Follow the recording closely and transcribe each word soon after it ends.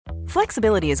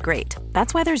Flexibility is great.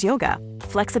 That's why there's yoga.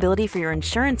 Flexibility for your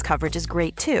insurance coverage is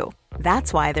great too.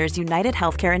 That's why there's United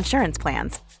Healthcare Insurance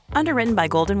Plans. Underwritten by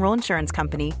Golden Rule Insurance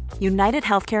Company, United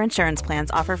Healthcare Insurance Plans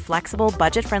offer flexible,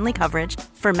 budget-friendly coverage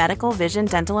for medical, vision,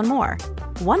 dental, and more.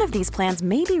 One of these plans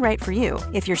may be right for you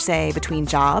if you're, say, between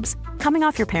jobs, coming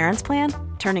off your parents' plan,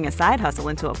 turning a side hustle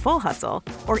into a full hustle,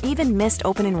 or even missed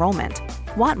open enrollment.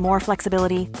 Want more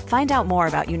flexibility? Find out more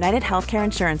about United Healthcare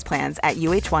Insurance Plans at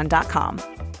uh1.com.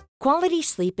 Quality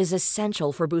sleep is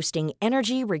essential for boosting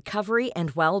energy, recovery,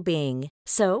 and well-being.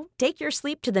 So, take your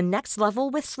sleep to the next level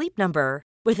with Sleep Number.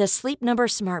 With a Sleep Number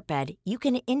smart bed, you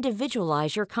can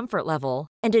individualize your comfort level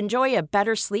and enjoy a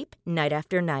better sleep night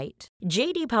after night.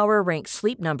 J.D. Power ranks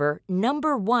Sleep Number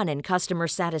number 1 in customer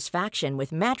satisfaction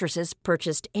with mattresses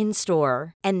purchased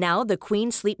in-store. And now the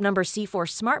Queen Sleep Number C4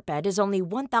 smart bed is only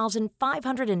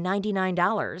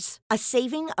 $1,599, a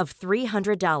saving of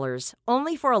 $300,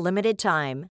 only for a limited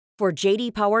time. For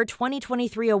J.D. Power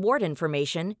 2023 award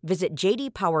information, visit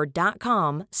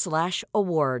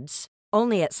jdpower.com/awards.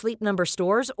 Only at Sleep Number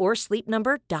stores or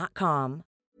sleepnumber.com.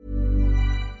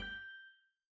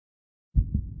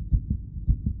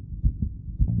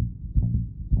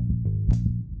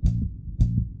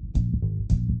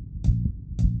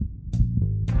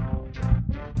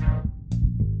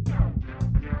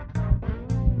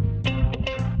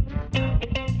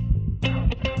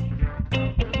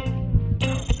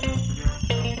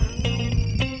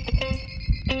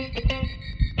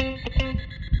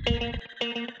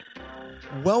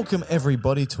 Welcome,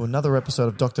 everybody, to another episode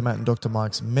of Dr. Matt and Dr.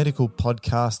 Mike's Medical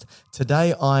Podcast.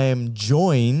 Today, I am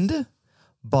joined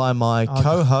by my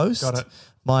co-host,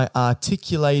 my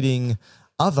articulating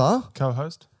other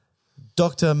co-host,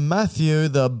 Dr. Matthew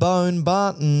the Bone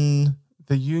Barton.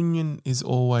 The union is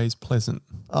always pleasant.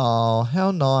 Oh, how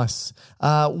nice.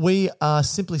 We are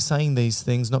simply saying these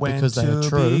things not because they are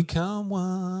true. Become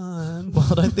one. Well,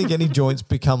 I don't think any joints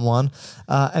become one.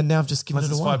 And now I've just given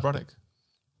Unless it away. it's fibrotic.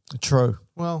 True.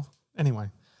 Well, anyway,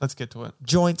 let's get to it.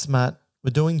 Joints, Matt.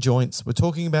 We're doing joints. We're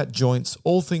talking about joints,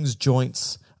 all things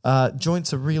joints.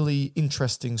 Joints are really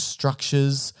interesting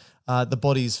structures. The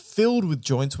body is filled with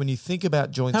joints. When you think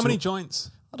about joints. How many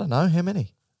joints? I don't know. How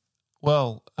many?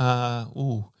 Well,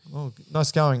 Oh,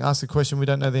 nice going. Ask a question we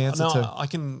don't know the answer to. I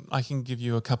can give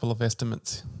you a couple of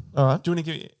estimates. All right. Do you want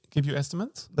to give you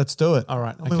estimates? Let's do it. All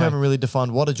right. I mean, we haven't really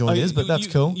defined what a joint is, but that's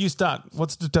cool. You start.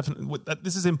 What's the definite?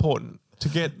 This is important. To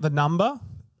get the number,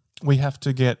 we have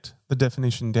to get the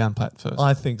definition down pat first.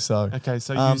 I think so. Okay,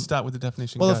 so you start with the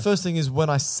definition. Well, Go. the first thing is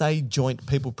when I say joint,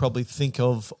 people probably think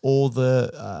of all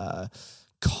the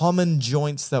common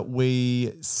joints that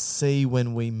we see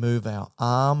when we move our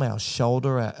arm, our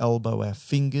shoulder, our elbow, our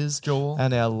fingers, jaw,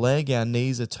 and our leg, our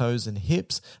knees, our toes and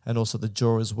hips, and also the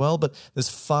jaw as well. But there's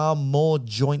far more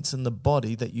joints in the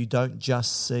body that you don't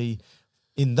just see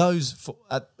in those,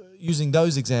 using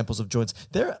those examples of joints.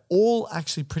 They're all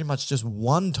actually pretty much just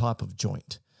one type of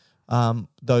joint,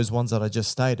 those ones that I just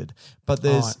stated. But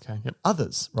there's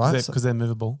others, right? Because they're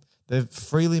movable. They're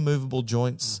freely movable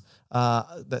joints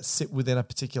that sit within a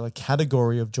particular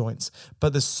category of joints.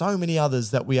 But there's so many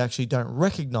others that we actually don't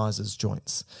recognize as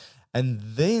joints. And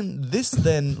then this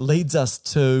leads us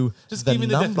to Just the give me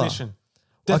the number.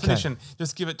 definition.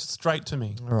 Just give it straight to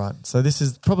me. All right. So this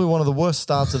is probably one of the worst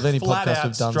starts of any Flat podcast out,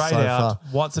 we've done straight so out, far.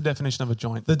 What's the definition of a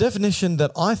joint? The definition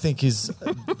that I think is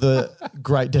the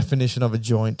great definition of a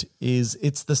joint is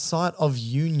it's the site of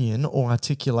union or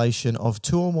articulation of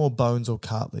two or more bones or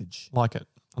cartilage. Like it.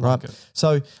 I Right. like it.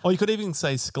 So Or you could even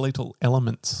say skeletal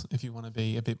elements if you want to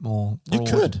be a bit more broad. you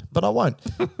could, but I won't.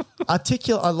 I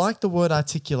like the word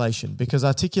articulation because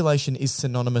articulation is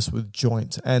synonymous with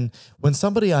joint. And when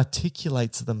somebody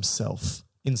articulates themselves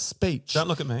in speech. Don't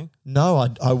look at me. No,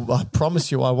 I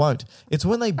promise you I won't. It's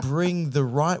when they bring the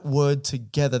right word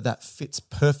together that fits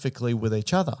perfectly with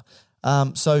each other.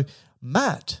 So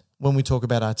Matt, when we talk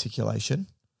about articulation,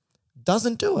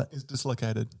 doesn't do it. Is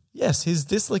dislocated. Yes, he's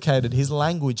dislocated. His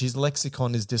language, his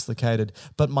lexicon is dislocated.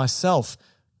 But myself,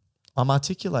 I'm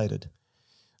articulated.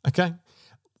 Okay.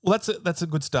 Well, that's a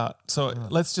good start. So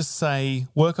let's just say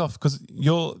work off because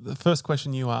the first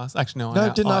question you asked. Actually, no, I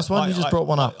didn't ask one. You just brought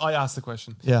one up. I asked the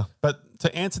question. Yeah. But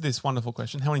to answer this wonderful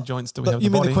question, how many joints do we have in You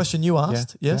the mean body? the question you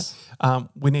asked? Yeah. Yes. Yeah.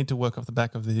 We need to work off the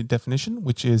back of the definition,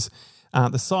 which is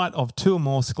the site of two or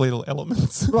more skeletal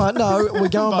elements. Right. No, we're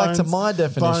going back to my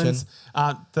definition. Bones,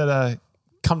 that are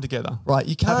come together. Right.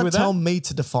 You can't tell me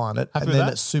to define it and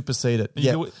then supersede it.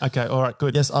 Yeah. Okay. All right.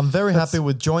 Good. Yes, I'm very happy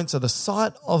with joints are the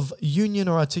site of union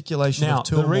or articulation Now, of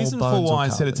two or more bones. The reason for why I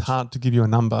said it's cartilage. hard to give you a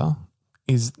number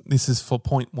is this is for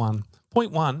point one.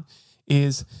 Point one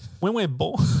is when we're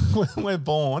born, when we're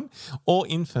born or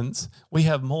infants, we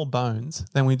have more bones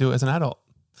than we do as an adult.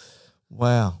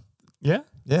 Wow. Yeah?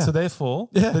 Yeah. So therefore,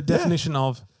 Yeah, the definition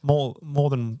of more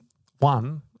than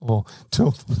one or two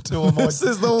or more This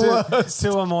is the worst.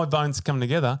 two or more bones come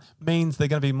together means they're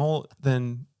going to be more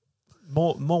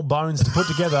bones to put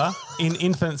together in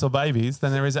infants or babies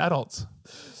than there is adults.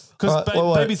 Because All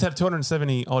right, wait. babies have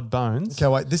 270 odd bones. Okay,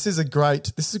 wait. This is a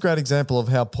great example of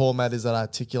how poor Matt is at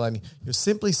articulating. You're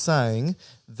simply saying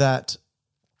that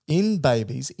in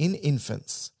babies, in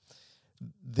infants,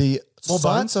 the More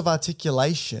science bones? of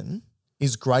articulation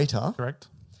is greater Correct.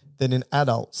 than in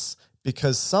adults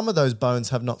because some of those bones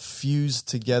have not fused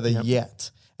together yet.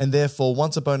 And therefore,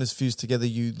 once a bone is fused together,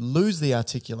 you lose the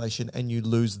articulation and you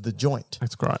lose the joint.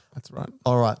 That's right. That's right.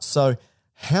 All right. So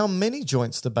how many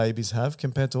joints do babies have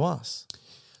compared to us?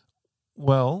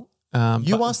 Well,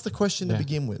 You asked the question to yeah.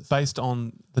 begin with. based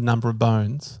on the number of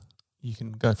bones, you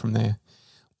can go from there.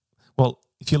 Well,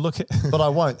 if you look at, But I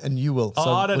won't, and you will.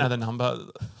 I don't know the number.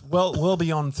 Well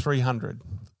beyond 300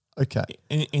 Okay.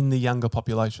 in the younger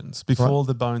populations before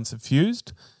the bones have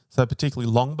fused. So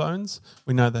particularly long bones,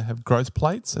 we know they have growth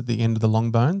plates at the end of the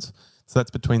long bones. So that's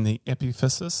between the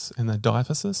epiphysis and the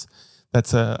diaphysis.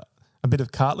 That's a bit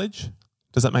of cartilage.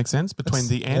 Does that make sense? Between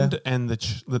the end and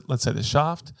let's say the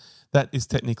shaft, that is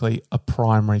technically a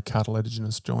primary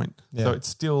cartilaginous joint. Yeah. So it's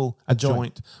still a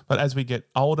joint. But as we get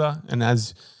older and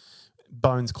as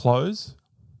bones close,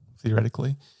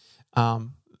 theoretically,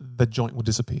 the joint will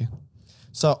disappear.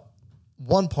 So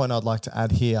one point I'd like to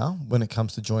add here when it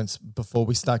comes to joints before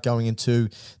we start going into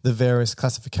the various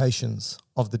classifications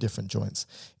of the different joints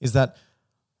is that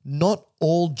not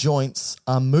all joints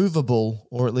are movable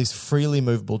or at least freely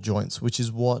movable joints, which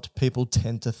is what people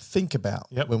tend to think about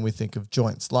when we think of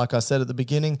joints. Like I said at the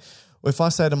beginning, if I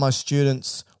say to my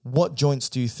students, what joints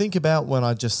do you think about when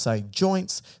I just say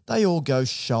joints? They all go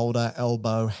shoulder,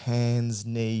 elbow, hands,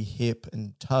 knee, hip,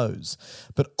 and toes.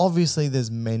 But obviously there's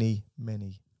many,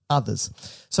 many others.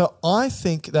 So I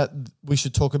think that we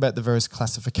should talk about the various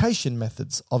classification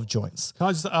methods of joints. Can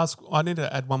I just ask, I need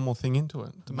to add one more thing into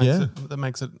it that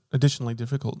makes it additionally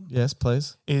difficult. Yes,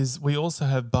 please. Is we also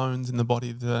have bones in the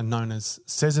body that are known as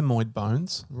sesamoid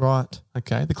bones. Right.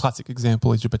 Okay, the classic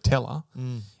example is your patella.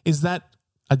 Is that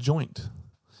a joint?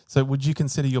 So would you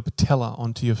consider your patella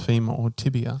onto your femur or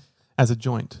tibia as a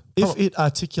joint? If it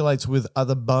articulates with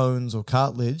other bones or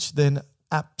cartilage, then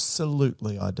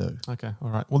absolutely I do. Okay, all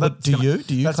right. Well, But do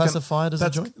you classify it as a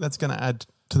that's, joint? That's going to add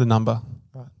to the number.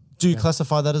 Do you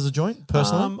classify that as a joint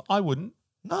personally? I wouldn't.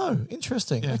 No.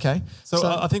 Interesting. Yeah. Okay. So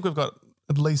I think we've got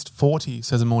at least 40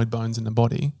 sesamoid bones in the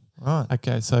body. Right.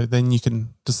 Okay, so then you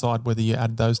can decide whether you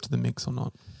add those to the mix or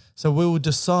not. So we will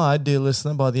decide, dear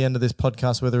listener, by the end of this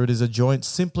podcast whether it is a joint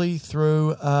simply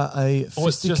through a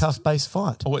fisticuff-based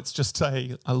fight. Or it's just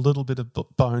a little bit of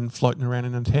bone floating around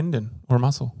in a tendon or a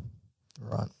muscle.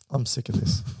 Right. I'm sick of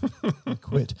this. I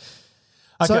quit.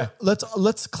 Okay. So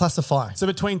let's classify. So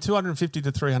between 250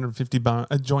 to 350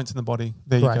 joints in the body.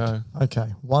 There Great. you go. Okay.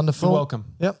 Wonderful. You're welcome.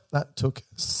 Yep. That took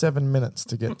 7 minutes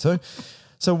to get to.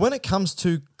 So when it comes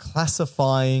to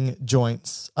classifying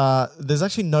joints, there's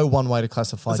actually no one way to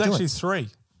classify There's joints. actually 3.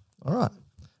 All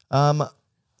right.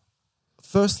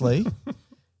 Firstly,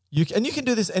 you can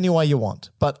do this any way you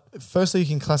want, but firstly you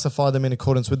can classify them in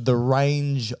accordance with the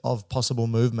range of possible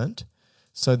movement,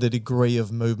 so the degree of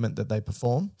movement that they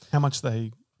perform. How much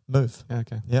they Move. Yeah,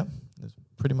 okay. Yeah, it's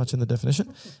pretty much in the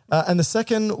definition. And the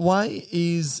second way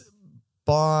is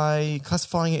by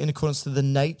classifying it in accordance to the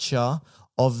nature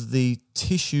of the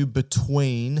tissue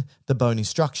between the bony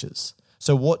structures.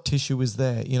 So what tissue is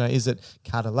there? You know, is it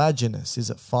cartilaginous? Is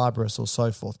it fibrous or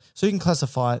so forth? So you can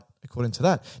classify it according to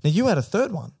that. Now you had a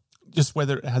third one. Just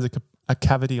whether it has a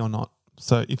cavity or not.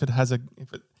 So if it has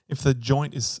if the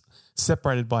joint is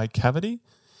separated by a cavity,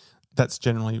 that's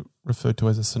generally referred to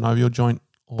as a synovial joint,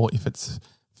 or if it's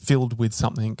filled with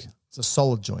something It's a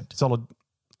solid joint.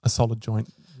 a solid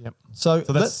joint. Yep. So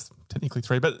that's technically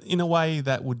 3, but in a way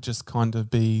that would just kind of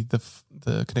be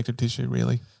the connective tissue,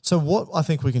 really. So what I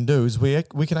think we can do is we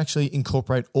can actually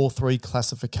incorporate all 3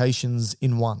 classifications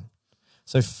in one.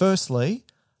 So firstly,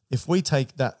 if we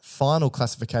take that final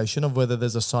classification of whether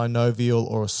there's a synovial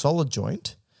or a solid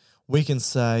joint, we can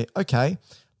say, okay,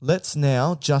 let's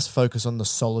now just focus on the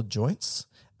solid joints,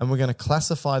 and we're going to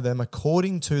classify them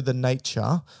according to the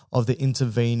nature of the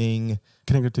intervening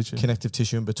connective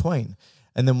tissue in between.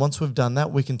 And then once we've done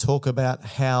that, we can talk about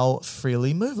how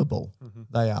freely movable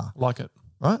they are. Like it.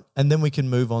 Right? And then we can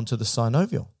move on to the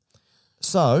synovial.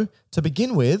 So to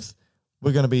begin with,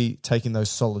 we're going to be taking those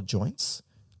solid joints,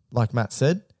 like Matt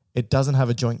said, it doesn't have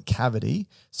a joint cavity.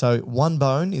 So one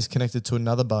bone is connected to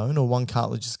another bone, or one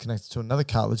cartilage is connected to another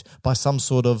cartilage by some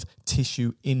sort of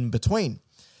tissue in between.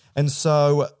 And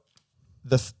so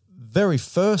the very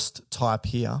first type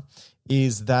here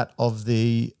is that of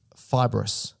the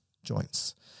fibrous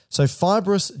joints. So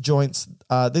fibrous joints,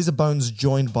 these are bones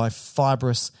joined by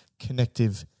fibrous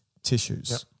connective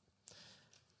tissues. Yep.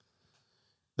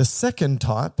 The second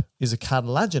type is a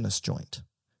cartilaginous joint.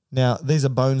 Now, these are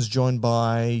bones joined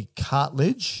by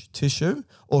cartilage tissue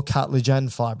or cartilage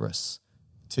and fibrous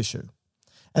tissue.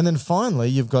 And then finally,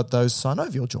 you've got those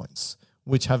synovial joints,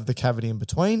 which have the cavity in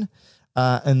between,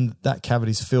 and that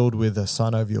cavity is filled with a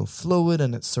synovial fluid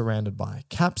and it's surrounded by a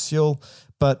capsule,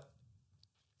 but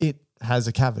it has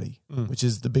a cavity, which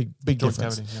is the big Joint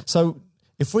difference. cavity, yep. So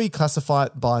if we classify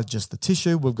it by just the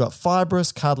tissue, we've got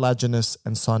fibrous, cartilaginous,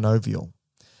 and synovial.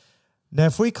 Now,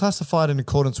 if we classify it in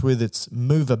accordance with its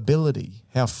movability,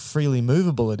 how freely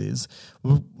movable it is,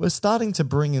 we're starting to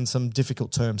bring in some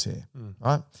difficult terms here,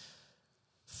 right?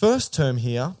 First term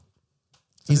here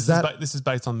is that this is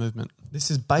based on movement.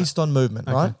 this is based on movement,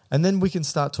 Okay. right? And then we can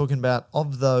start talking about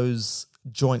of those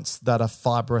joints that are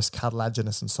fibrous,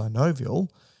 cartilaginous, and synovial,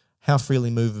 how freely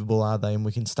movable are they? And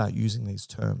we can start using these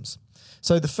terms.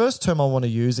 So the first term I want to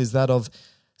use is that of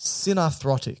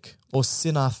synarthrotic or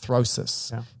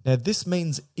synarthrosis. Yeah. Now, this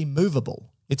means immovable.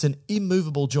 It's an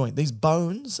immovable joint. These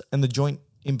bones and the joint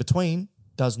in between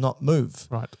does not move.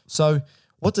 Right. So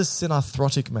what does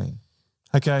synarthrotic mean?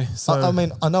 Okay. So I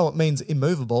mean, I know it means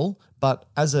immovable, but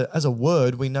as a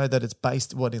word, we know that it's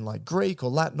based in like Greek or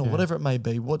Latin or whatever it may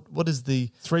be. What is the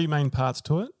 3 main parts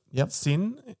to it. Yep.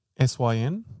 Syn,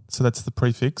 S-Y-N. So that's the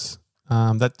prefix.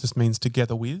 That just means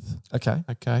together with. okay?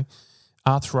 Okay.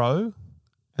 Arthro,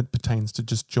 it pertains to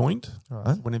just joint. All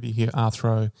right. Whenever you hear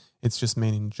arthro, it's just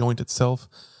meaning joint itself.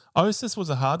 Osis was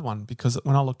a hard one because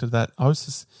when I looked at that,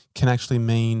 osis can actually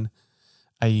mean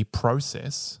a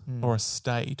process or a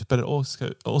state, but it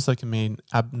also can mean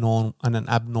an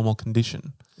abnormal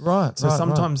condition. Right. So right,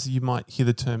 sometimes you might hear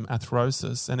the term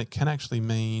arthrosis, and it can actually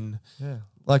mean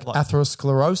like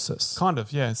atherosclerosis. kind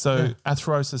of, yeah. So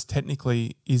arthrosis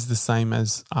technically is the same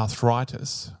as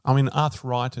arthritis. I mean,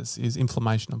 arthritis is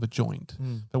inflammation of a joint,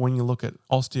 but when you look at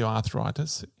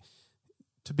osteoarthritis,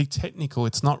 to be technical,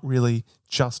 it's not really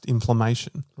just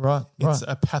inflammation. Right. It's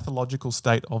a pathological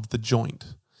state of the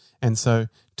joint. And so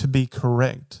to be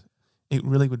correct, it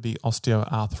really would be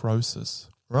osteoarthrosis.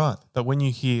 right. But when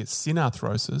you hear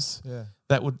synarthrosis, Yeah.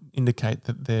 that would indicate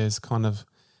that there's kind of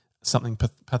something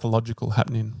pathological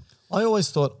happening. I always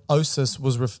thought osis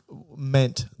was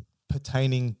meant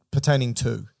pertaining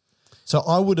to. So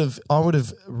I would have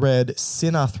read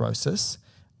synarthrosis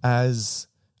as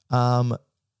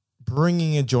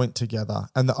bringing a joint together,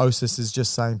 and the osis is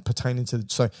just saying pertaining to.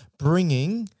 So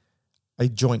bringing a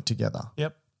joint together.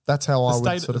 Yep. That's how I would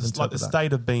State, sort of it's like the interpret that.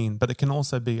 state of being, but it can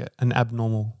also be an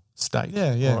abnormal state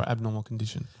Yeah. or abnormal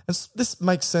condition. This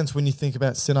makes sense when you think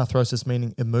about synarthrosis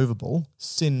meaning immovable,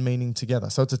 syn meaning together.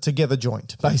 So it's a together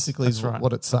joint, basically, is That's right.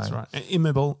 what it's saying. That's right. And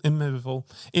immobile,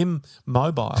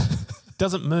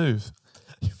 doesn't move,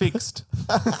 fixed.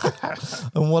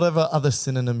 And whatever other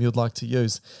synonym you'd like to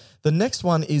use. The next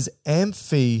one is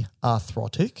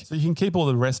amphiarthrotic, So you can keep all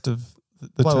the rest of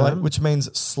the term. which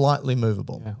means slightly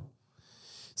movable. Yeah.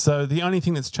 So the only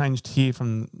thing that's changed here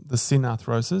from the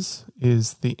synarthrosis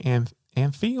is the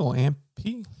amphi or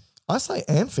amphi. I say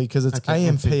amphi because it's Okay,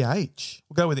 AMPH.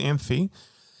 We'll go with amphi.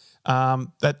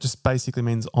 That just basically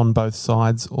means on both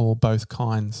sides or both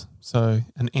kinds. So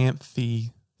an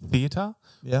amphitheater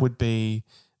would be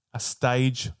a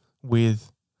stage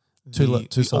with Two the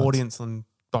sides. audience on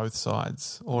both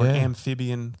sides, or an Yeah.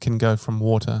 amphibian can go from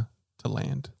water to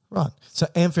land. Right. So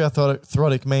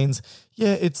amphiarthrotic means,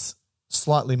 it's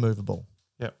slightly movable.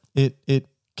 Yep. It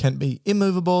can be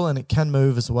immovable and it can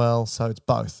move as well. So it's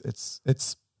both.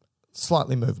 It's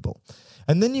slightly movable.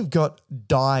 And then you've got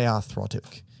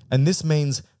diarthrotic, and this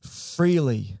means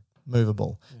freely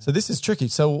movable. So this is tricky.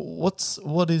 So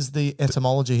what is the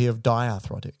etymology here of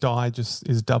diarthrotic? Di just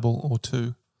is double or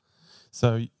two.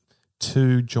 So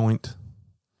two joint.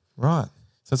 Right.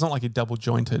 So it's not like you're double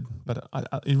jointed, but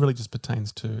it really just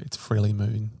pertains to it's freely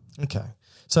moving. Okay.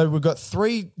 So we've got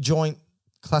 3 joint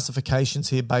classifications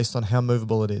here based on how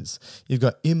movable it is. You've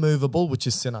got immovable, which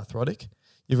is synarthrotic.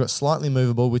 You've got slightly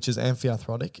movable, which is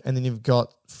amphiarthrotic. And then you've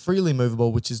got freely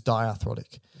movable, which is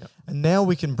diarthrotic. Yep. And now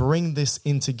we can bring this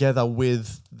in together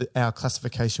with our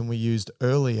classification we used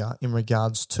earlier in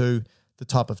regards to the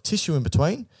type of tissue in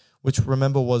between, which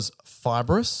remember was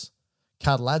fibrous,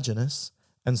 cartilaginous,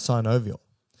 and synovial.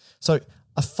 So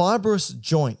a fibrous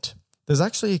joint there's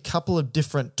actually a couple of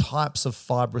different types of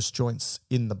fibrous joints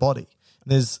in the body.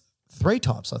 There's 3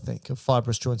 types, I think, of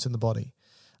fibrous joints in the body.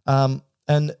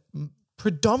 And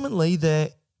predominantly they're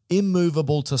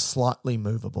immovable to slightly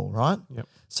movable, right? Yep.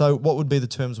 So what would be the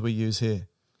terms we use here?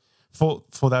 For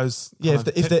those,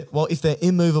 If they're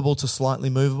immovable to slightly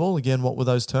movable, again, what were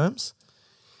those terms?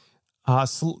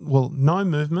 no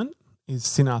movement is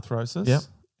synarthrosis, Yep.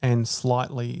 and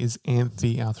slightly is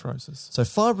amphiarthrosis. So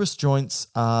fibrous joints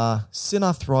are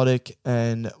synarthrotic,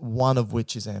 and one of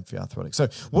which is amphiarthrotic. So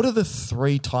what are the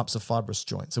 3 types of fibrous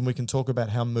joints? And we can talk about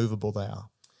how movable they are.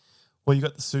 Well, you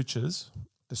got the sutures.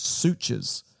 The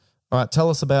sutures. All right, tell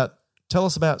us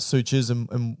about sutures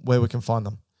and where we can find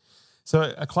them.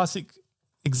 So a classic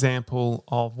example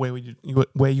of where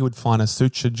you would find a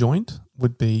suture joint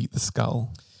would be the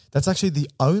skull. That's actually the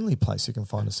only place you can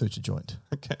find a suture joint.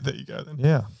 Okay, there you go then.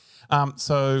 Yeah.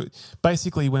 So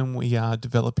basically, when we are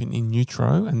developing in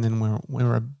utero, and then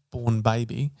we're a born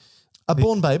baby. A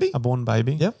born baby? A born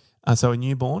baby. Yep. So a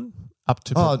newborn up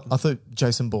to. Oh, I thought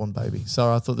Jason Bourne baby.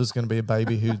 Sorry, I thought there was going to be a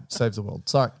baby who saves the world.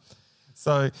 Sorry.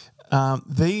 So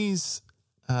these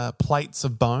plates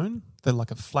of bone, they're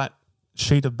like a flat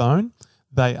sheet of bone.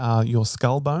 They are your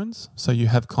skull bones. So you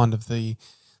have kind of the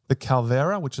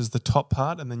calvera, which is the top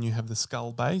part, and then you have the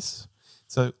skull base.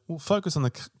 So we'll focus on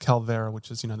the calvera,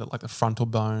 which is, like the frontal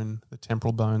bone, the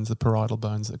temporal bones, the parietal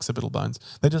bones, the occipital bones.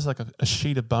 They're just like a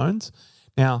sheet of bones.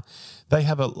 Now, they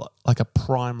have a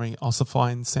primary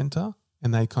ossifying center,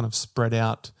 and they kind of spread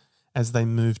out as they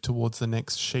move towards the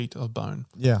next sheet of bone.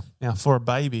 Yeah. Now, for a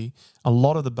baby, a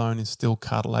lot of the bone is still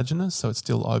cartilaginous, so it's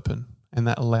still open, and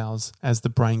that allows, as the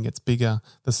brain gets bigger,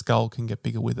 the skull can get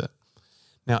bigger with it.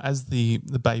 Now, as the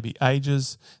baby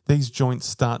ages, these joints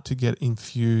start to get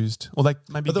infused, or they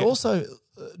maybe. But they're also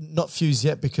not fused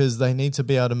yet because they need to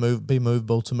be able to be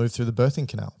movable to move through the birthing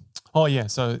canal. Oh yeah,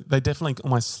 so they definitely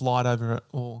almost slide over it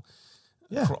or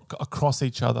across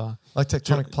each other, like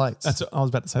tectonic plates. I was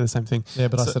about to say the same thing. Yeah,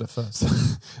 but I said it first.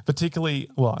 Particularly,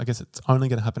 well, I guess it's only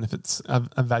going to happen if it's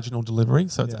a vaginal delivery.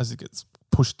 So it's, as it gets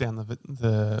pushed down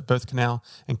the birth canal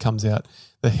and comes out,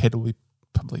 the head will be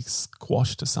probably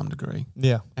squashed to some degree.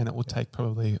 Yeah. And it will take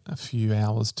probably a few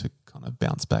hours to kind of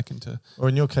bounce back into. Or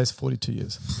in your case, 42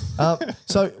 years.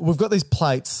 So we've got these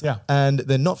plates and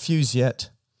they're not fused yet.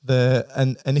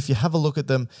 And if you have a look at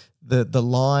them, the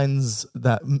lines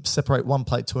that separate one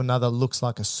plate to another looks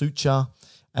like a suture,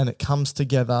 and it comes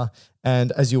together.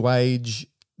 And as you age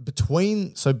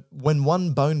so when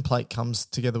one bone plate comes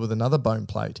together with another bone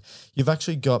plate, you've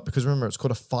actually got, because remember it's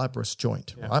called a fibrous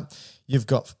joint, right? You've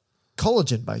got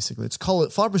collagen, basically.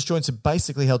 Fibrous joints are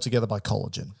basically held together by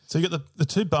collagen. So you got the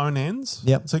 2 bone ends.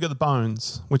 Yep. So you got the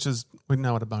bones, which is, we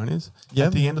know what a bone is. Yep.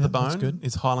 At the end of the that's bone good.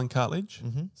 is hyaline cartilage.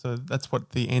 Mm-hmm. So that's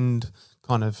what the end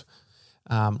kind of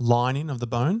lining of the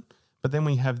bone. But then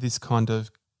we have this kind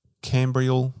of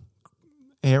cambrial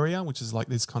area, which is like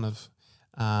this kind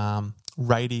of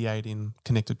radiating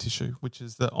connective tissue, which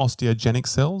is the osteogenic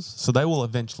cells. So they will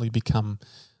eventually become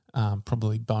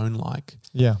probably bone-like.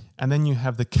 Yeah. And then you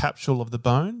have the capsule of the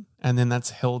bone, and then that's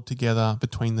held together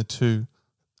between the 2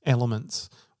 elements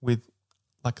with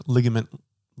like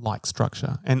ligament-like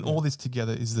structure. And all this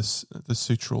together is the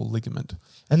sutural ligament.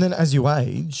 And then as you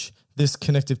age, this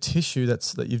connective tissue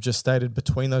that you've just stated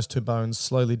between those 2 bones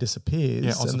slowly disappears.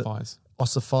 Yeah, ossifies.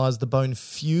 Ossifies, the bone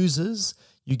fuses,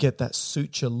 you get that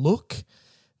suture look.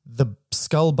 The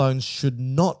skull bones should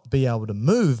not be able to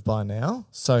move by now,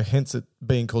 so hence it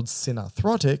being called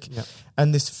synarthrotic. Yep.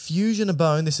 And this fusion of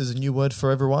bone, this is a new word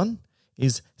for everyone,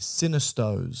 is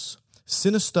synastose.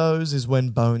 Synastose is when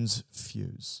bones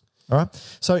fuse. All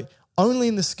right? So only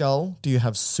in the skull do you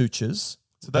have sutures.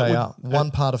 So that they would- are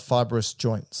one part of fibrous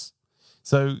joints.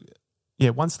 So,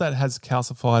 once that has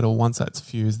calcified or once that's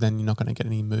fused, then you're not going to get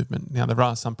any movement. Now, there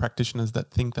are some practitioners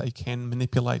that think they can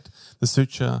manipulate the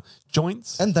suture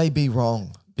joints. And they be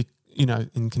wrong.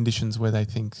 In conditions where they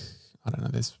think, I don't know,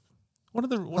 there's,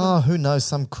 Who knows?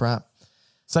 Some crap.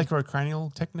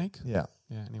 sacrocranial technique? Yeah.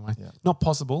 Yeah, anyway. Yeah. Not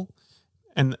possible.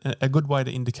 And a good way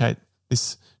to indicate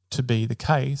this to be the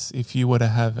case, if you were to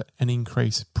have an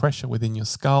increased pressure within your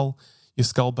skull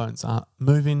bones aren't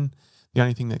moving. The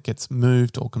only thing that gets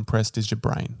moved or compressed is your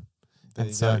brain.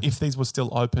 And so if these were still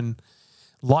open,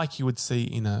 like you would see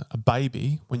in a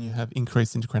baby, when you have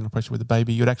increased intracranial pressure with a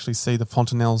baby, you'd actually see the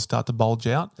fontanelles start to bulge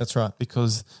out. That's right.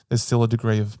 Because there's still a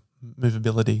degree of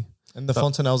movability. And the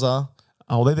fontanelles are?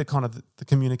 Oh, they're the kind of the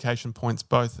communication points,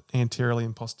 both anteriorly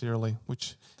and posteriorly,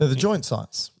 which... They're the joint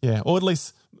sites. Yeah, or at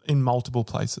least in multiple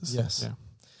places. Yes. Yeah.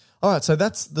 All right, so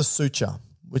that's the suture,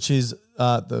 which is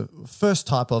the first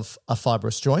type of a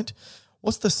fibrous joint.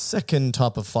 What's the second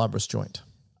type of fibrous joint?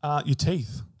 Your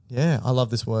teeth. Yeah, I love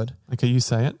this word. Okay, you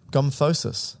say it.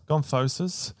 Gomphosis.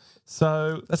 Gomphosis.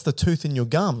 So, That's the tooth in your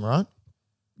gum, right?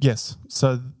 yes.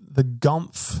 So the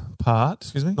gumph part,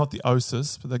 Excuse me? not the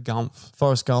osis, but the gumph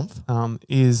Forrest Gump.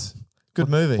 is Good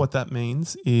movie. What that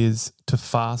means is to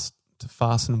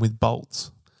fasten with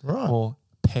bolts Right. or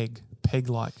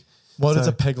peg-like. Well, it's So-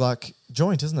 a peg-like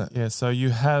joint, isn't it? Yeah, so you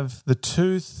have the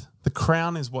tooth, the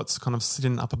crown is what's kind of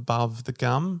sitting up above the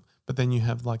gum, but then you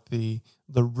have like the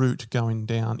root going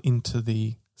down into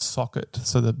the socket,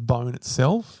 so the bone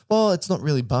itself. Well, it's not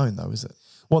really bone, though, is it?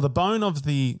 Well, the bone of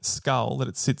the skull that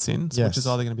it sits in, so which Yes. is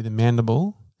either going to be the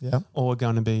mandible Yeah. or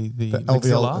going to be the The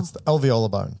maxilla, it's the alveolar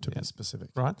bone, to Yeah. be specific.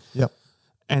 right? Yep.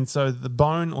 And so the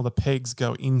bone or the pegs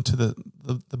go into the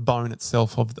bone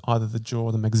itself of either the jaw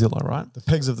or the maxilla, right? The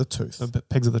pegs of the tooth. The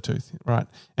pegs of the tooth, right?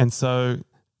 And so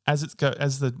as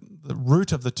the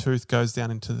root of the tooth goes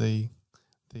down into the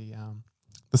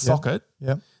socket,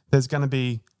 Yep. there's going to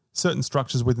be certain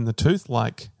structures within the tooth,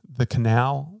 like the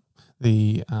canal,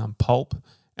 the pulp,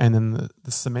 and then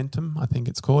the cementum, I think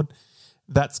it's called.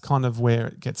 That's kind of where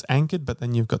it gets anchored, but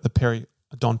then you've got the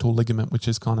periodontal ligament, which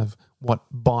is kind of what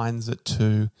binds it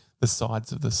to the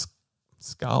sides of the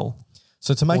skull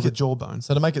So to or make the it jawbone.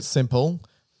 So to make it simple,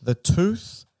 the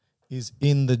tooth is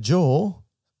in the jaw,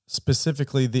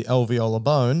 specifically the alveolar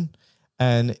bone,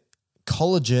 and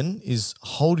collagen is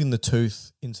holding the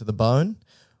tooth into the bone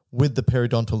with the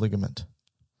periodontal ligament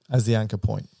as the anchor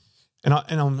point. And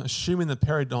I'm assuming the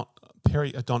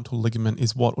periodontal ligament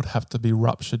is what would have to be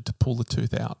ruptured to pull the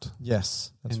tooth out.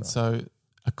 Yes, that's And right. so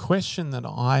a question that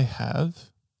I have,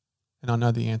 and I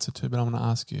know the answer to, but I'm going to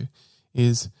ask you,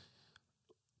 is,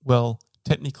 well,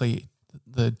 technically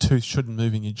the tooth shouldn't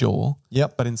move in your jaw,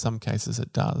 Yep. but in some cases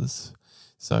it does.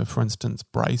 So, for instance,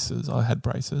 braces, I had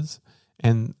braces,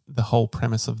 and the whole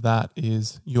premise of that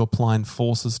is you're applying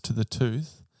forces to the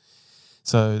tooth.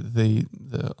 So the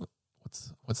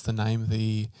what's the name?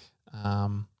 The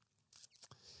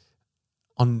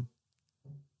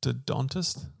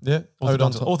orthodontist? Yeah.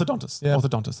 Orthodontist. Yeah.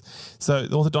 Orthodontist. So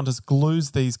the orthodontist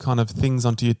glues these kind of things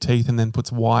onto your teeth and then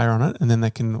puts wire on it, and then they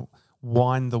can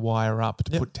wind the wire up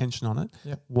to Yep. put tension on it.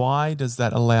 Yep. Why does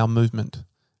that allow movement?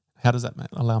 How does that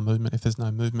allow movement if there's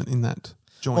no movement in that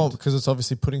joint? Well, because it's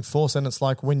obviously putting force, and it's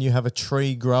like when you have a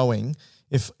tree growing.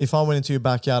 If I went into your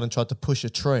backyard and tried to push a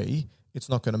tree, it's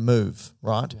not going to move,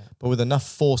 right? But with enough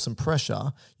force and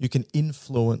pressure, you can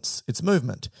influence its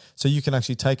movement. So you can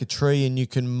actually take a tree and you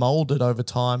can mold it over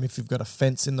time. If you've got a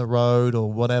fence in the road or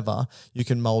whatever, you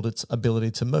can mold its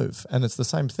ability to move. And it's the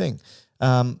same thing.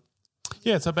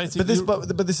 Yeah, so basically...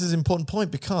 But this is an important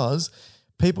point, because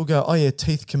people go, oh yeah,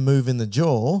 teeth can move in the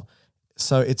jaw,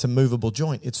 so it's a movable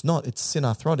joint. It's not. It's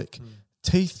synarthrotic.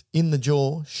 Teeth in the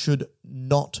jaw should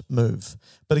not move.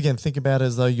 But again, think about it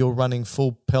as though you're running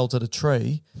full pelt at a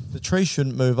tree. The tree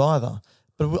shouldn't move either.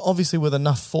 But obviously with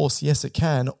enough force, yes, it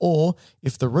can. Or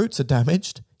if the roots are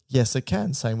damaged, yes, it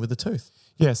can. Same with the tooth.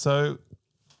 Yeah, so...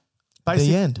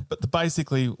 The end. But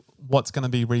basically what's going to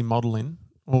be remodeled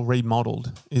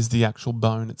is the actual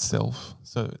bone itself.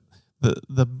 So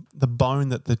the bone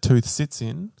that the tooth sits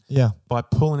in, Yeah. by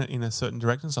pulling it in a certain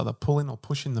direction, so either pulling or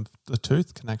pushing the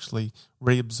tooth can actually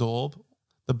reabsorb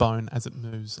the bone as it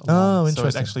moves along. Oh, So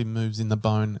interesting. it actually moves in the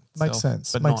bone itself, Makes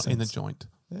sense. but Makes not in the sense. joint.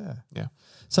 Yeah. Yeah.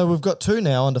 So we've got two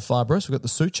now under fibrous. We've got the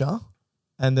suture,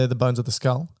 and they're the bones of the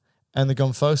skull, and the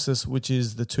gomphosis, which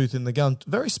is the tooth in the gum.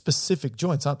 Very specific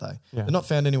joints, aren't they? Yeah. They're not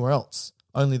found anywhere else,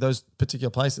 only those particular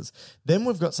places. Then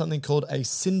we've got something called a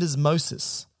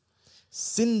syndesmosis.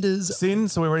 Sin,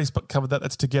 so we already covered that.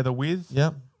 That's together with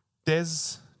Yeah.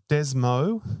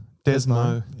 Desmo,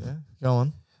 Yeah. Go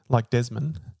on. like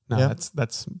Desmond. No, Yeah.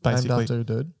 that's Named basically after a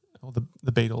dude. or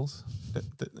the Beatles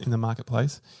in the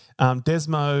marketplace.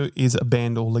 Desmo is a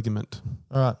band or ligament.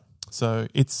 All right. So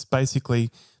it's basically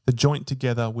the joint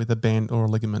together with a band or a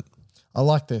ligament. I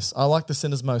like this. I like the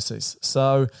syndesmosis.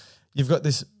 So you've got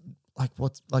this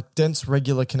like dense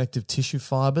regular connective tissue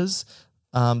fibers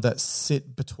that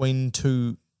sit between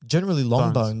two generally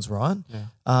long bones, right?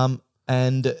 Yeah.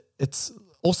 And it's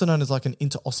also known as like an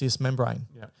interosseous membrane.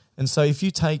 Yeah. And so if you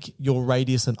take your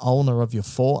radius and ulnar of your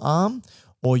forearm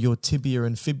or your tibia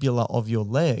and fibula of your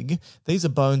leg, these are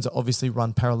bones that obviously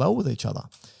run parallel with each other.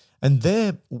 And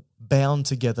they're bound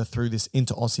together through this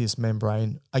interosseous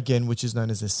membrane, again, which is known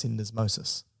as a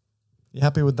syndesmosis. You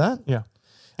happy with that? Yeah.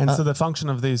 And so the function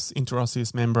of this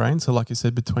interosseous membrane, so like you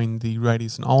said, between the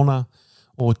radius and ulnar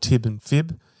or tib and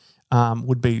fib,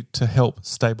 would be to help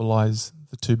stabilize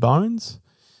the two bones.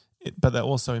 But they're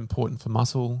also important for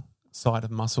side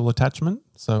of muscle attachment.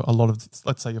 So a lot of,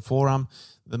 let's say your forearm,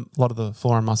 a lot of the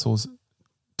forearm muscles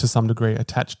to some degree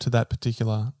attached to that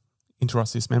particular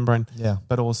interosseous membrane, Yeah.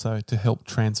 but also to help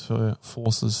transfer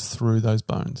forces through those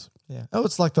bones. Yeah. Oh,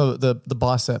 it's like the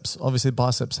biceps. Obviously,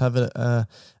 biceps have an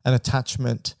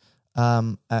attachment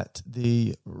at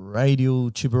the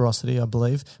radial tuberosity, I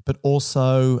believe, but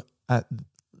also at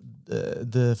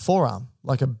the forearm,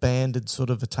 like a banded sort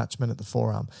of attachment at the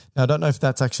forearm. Now, I don't know if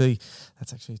that's actually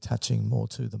attaching more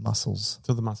to the muscles.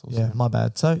 To the muscles. Yeah, my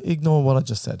bad. So ignore what I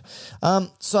just said.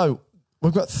 So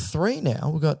we've got 3 now.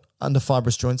 We've got under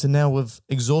fibrous joints, and now we've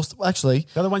exhausted. Actually,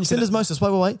 The other one you can- syndesmosis.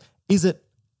 Wait. Is it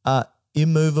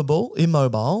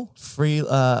immobile, free,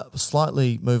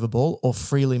 slightly movable, or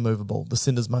freely movable? The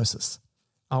syndesmosis.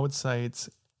 I would say it's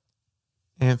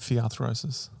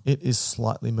amphiarthrosis. It is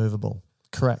slightly movable.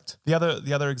 Correct. The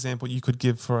other example you could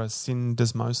give for a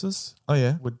syndesmosis Oh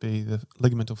yeah. would be the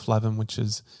ligamental flavum, which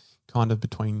is kind of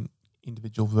between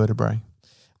individual vertebrae.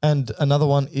 And another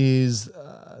one is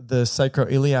the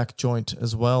sacroiliac joint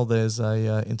as well. There's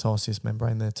a interosseous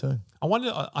membrane there too.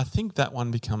 I think that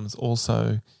one becomes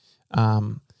also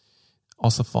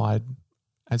ossified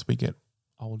as we get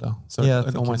older. So Yeah, I it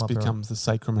think you almost might be right. becomes the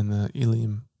sacrum and the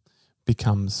ilium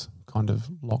becomes kind of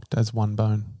locked as one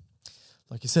bone.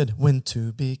 Like you said, when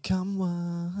to become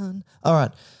one. All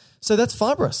right. So that's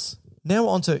fibrous. Now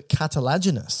on to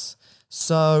cartilaginous.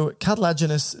 So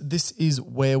cartilaginous, this is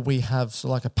where we have sort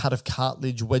of like a pad of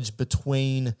cartilage wedged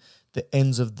between the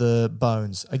ends of the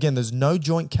bones. Again, there's no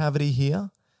joint cavity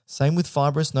here. Same with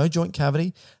fibrous, no joint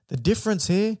cavity. The difference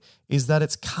here is that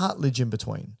it's cartilage in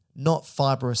between, not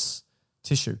fibrous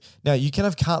tissue. Now, you can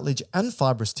have cartilage and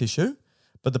fibrous tissue,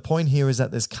 but the point here is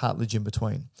that there's cartilage in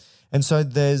between. And so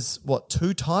there's,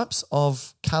 2 types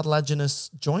of cartilaginous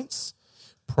joints?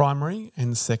 Primary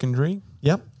and secondary.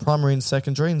 Yep, primary and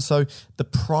secondary. And so the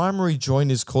primary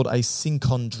joint is called a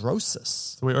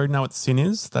synchondrosis. So we already know what syn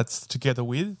is. That's together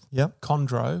with Yep,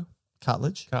 chondro,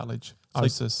 cartilage cartilage, So-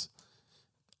 osis.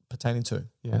 pertaining to,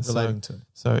 Yeah, relating to.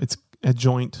 So it's a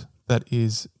joint that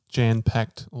is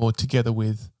jam-packed or together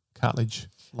with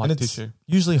cartilage-like And it's tissue.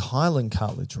 usually hyaline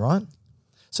cartilage, right?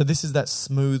 So this is that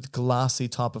smooth, glassy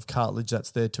type of cartilage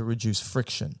that's there to reduce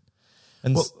friction.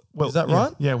 And is that yeah,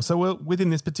 right? Yeah. So within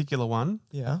this particular one,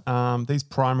 Yeah. these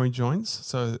primary joints,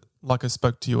 so like I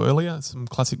spoke to you earlier, some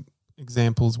classic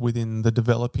examples within the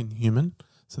developing human.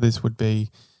 So this would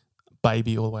be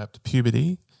baby all the way up to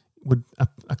puberty. Would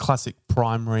a classic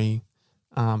primary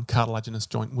cartilaginous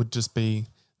joint would just be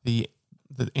the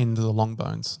end of the long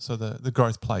bones, so the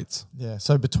growth plates. Yeah.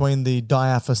 So between the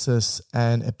diaphysis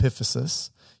and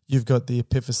epiphysis, you've got the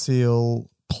epiphyseal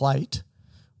plate,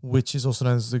 which is also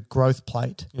known as the growth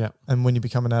plate. Yeah. And when you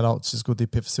become an adult, it's just called the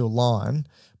epiphyseal line.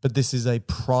 But this is a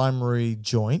primary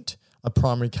joint, a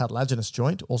primary cartilaginous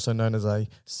joint, also known as a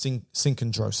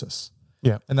synchondrosis.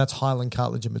 Yeah. And that's hyaline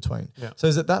cartilage in between. Yeah. So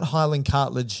is it that hyaline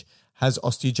cartilage has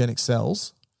osteogenic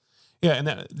cells? Yeah, and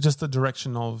that, just the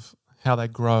direction of how they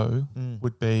grow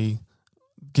would be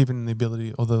given the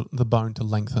ability or the bone to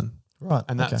lengthen. Right.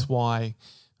 And that's why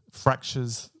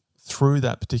fractures through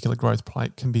that particular growth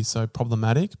plate can be so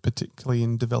problematic, particularly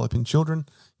in developing children,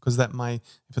 because that may,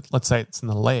 let's say it's in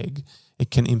the leg, it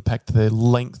can impact the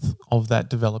length of that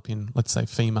developing, let's say,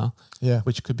 femur,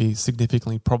 which could be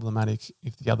significantly problematic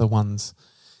if the other one's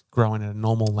growing at a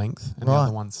normal length and the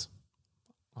other one's,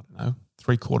 I don't know,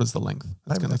 3/4 the length.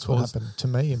 Maybe that's what happened to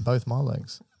me in both my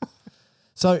legs.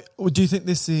 So do you think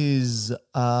this is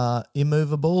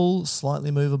immovable,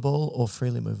 slightly movable, or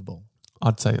freely movable?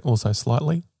 I'd say also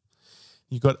slightly.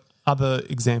 You've got other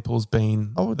examples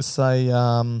being... I would say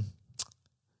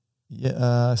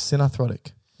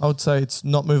synarthrotic. I would say it's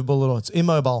not movable at all. It's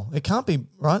immobile. It can't be,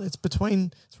 right? It's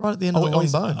right at the end of the long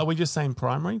bone. Are we just saying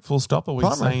primary, full stop, or are we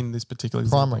Primary. saying this particular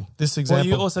example? Primary. This example.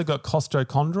 Well, you also got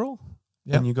costochondral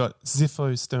and you got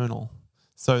xiphosternal.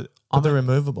 So but they're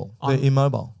immovable. They're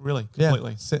immobile. Really?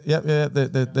 Completely? Yeah.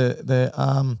 They're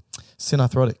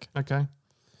synarthrotic. Okay.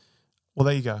 Well,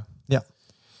 there you go. Yeah.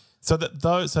 So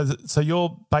so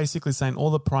you're basically saying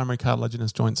all the primary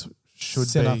cartilaginous joints should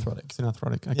Synarthrotic. be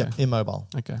synarthrotic. Okay. Yeah, immobile.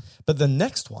 Okay. But the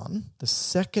next one, the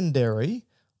secondary,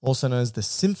 also known as the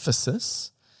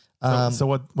symphysis. So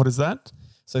what is that?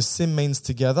 So sym means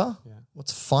together. Yeah.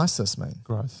 What's physis mean?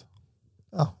 Growth.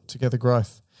 Oh, together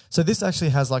growth. So this actually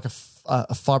has like a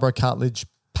fibrocartilage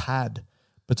pad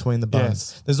between the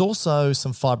bones. Yes. There's also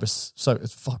some fibrous, so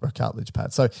it's fibrocartilage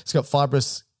pad. So it's got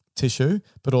fibrous tissue,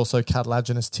 but also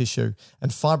cartilaginous tissue.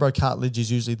 And fibrocartilage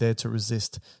is usually there to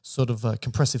resist sort of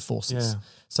compressive forces. Yeah.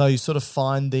 So you sort of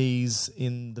find these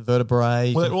in the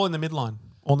vertebrae. Well, they're all in the midline.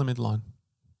 All in the midline.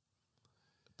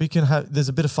 But you can have, there's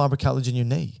a bit of fibrocartilage in your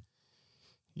knee.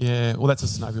 Yeah. Well, that's a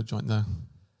synovial joint though.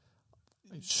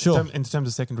 Sure. In terms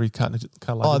of secondary Oh,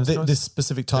 cartilaginous joints, this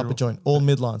specific type Federal. of joint, all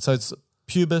midline. So it's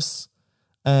pubis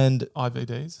and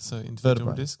IVDs, so individual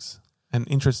Vertebrae. discs, and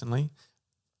interestingly,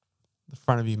 the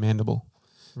front of your mandible.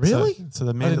 really? So the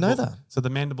I mandible, didn't know that. So the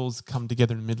mandibles come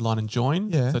together in midline and join.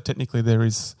 Yeah. So technically there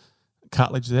is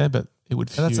cartilage there, but it would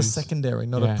fuse. And that's a secondary,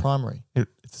 not a Yeah. primary.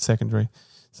 It's a secondary,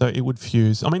 so it would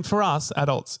fuse. I mean, for us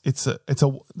adults,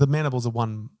 the mandibles are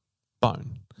one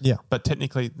bone, Yeah. but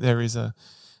technically there is a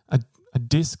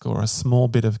disc or a small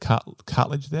bit of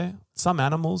cartilage there. Some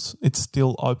animals, it's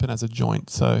still open as a joint.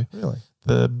 So Really?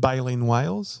 the baleen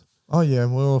whales. Oh, yeah.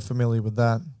 We're all familiar with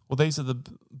that. Well,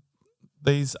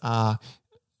 these are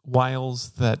whales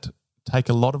that take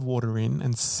a lot of water in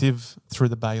and sieve through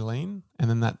the baleen, and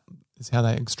then that is how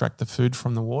they extract the food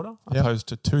from the water, Yep. opposed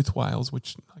to tooth whales,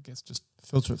 which I guess just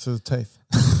Filter it through the teeth.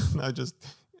 just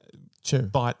Chew.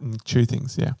 bite and chew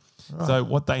things. Yeah. Right. So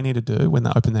what they need to do when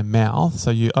they open their mouth,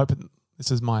 so you open. This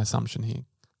is my assumption here.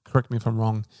 Correct me if I'm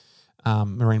wrong,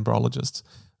 marine biologists.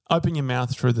 Open your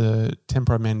mouth through the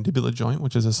temporomandibular joint,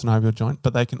 which is a synovial joint,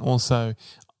 but they can also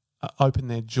open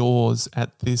their jaws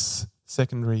at this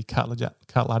secondary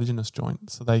cartilaginous joint.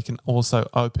 So they can also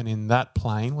open in that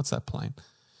plane. What's that plane?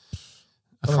 A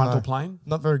I don't frontal know. plane.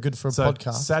 Not very good for a So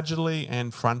podcast. sagittally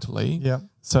and frontally. Yeah.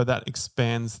 So that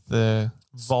expands the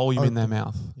volume in their Open.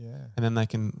 mouth. Yeah. And then they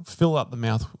can fill up the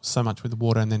mouth so much with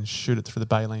water and then shoot it through the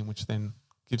baleen, which then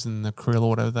gives them the creel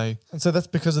order. And so that's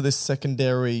because of this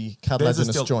secondary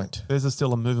cartilaginous joint. There's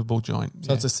still a movable joint.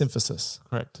 So it's a symphysis.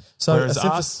 correct. So Whereas a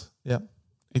symphysis. us, Yeah.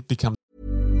 it becomes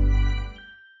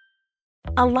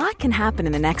A lot can happen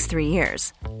in the next 3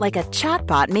 years. Like a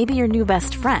chatbot may be your new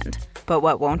best friend. But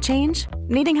what won't change?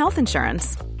 Needing health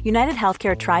insurance. United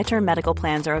Healthcare Tri-Term Medical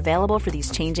Plans are available for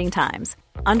these changing times.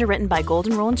 Underwritten by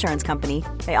Golden Rule Insurance Company,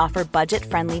 they offer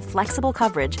budget-friendly, flexible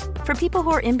coverage for people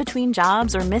who are in between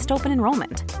jobs or missed open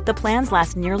enrollment. The plans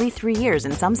last nearly 3 years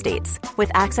in some states, with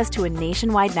access to a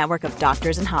nationwide network of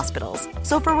doctors and hospitals.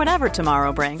 So for whatever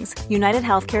tomorrow brings, United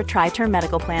Healthcare Tri-Term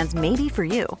Medical Plans may be for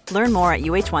you. Learn more at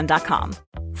uh1.com.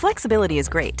 Flexibility is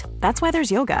great. That's why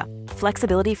there's yoga.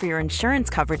 Flexibility for your insurance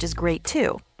coverage is great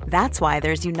too. That's why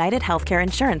there's United Healthcare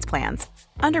Insurance Plans.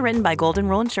 Underwritten by Golden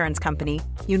Rule Insurance Company,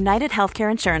 United Healthcare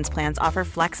Insurance Plans offer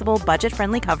flexible,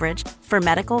 budget-friendly coverage for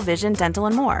medical, vision, dental,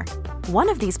 and more. One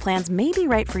of these plans may be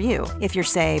right for you if you're,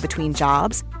 say, between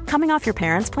jobs, coming off your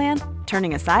parents' plan,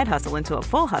 turning a side hustle into a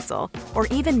full hustle, or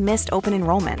even missed open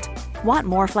enrollment. Want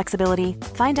more flexibility?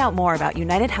 Find out more about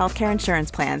United Healthcare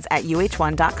Insurance Plans at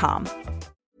uh1.com.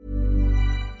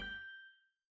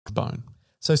 bone.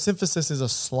 So symphysis is a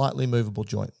slightly movable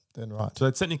joint, then, right? So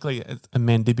it's technically a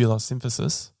mandibular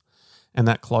symphysis, and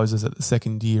that closes at the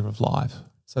second year of life.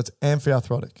 So it's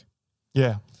amphiarthrotic.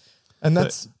 Yeah. And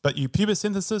that's But your pubis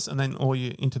symphysis and then all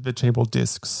your intervertebral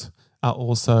discs are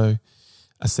also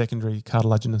a secondary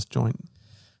cartilaginous joint.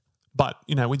 But,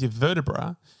 with your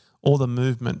vertebra,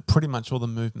 pretty much all the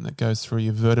movement that goes through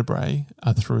your vertebrae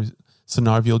are through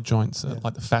synovial joints,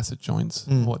 like the facet joints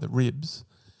or the ribs.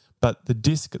 But the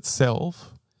disc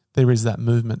itself, there is that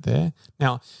movement there.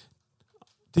 Now,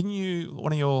 didn't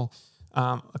one of your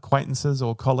acquaintances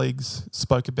or colleagues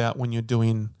spoke about when you're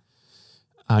doing,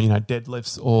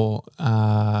 deadlifts or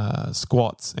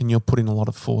squats and you're putting a lot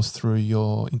of force through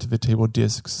your intervertebral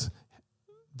discs,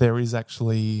 there is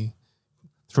actually,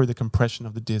 through the compression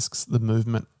of the discs, the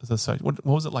movement is associated. What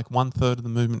was it, like 1/3 of the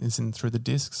movement is in through the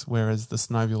discs, whereas the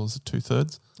synovials are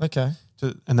 2/3? okay.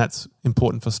 And that's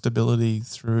important for stability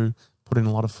through putting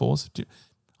a lot of force.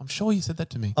 I'm sure you said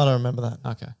that to me. I don't remember that.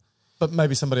 Okay. But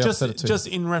maybe somebody else said it too. Just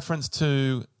in reference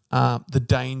to the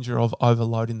danger of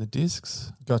overloading the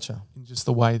discs, Gotcha. in just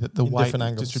the way that the In weight different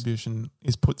angles. distribution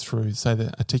is put through, say,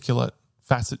 the articulate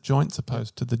facet joints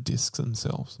opposed to the discs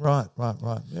themselves. Right. Yeah,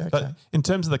 okay. But in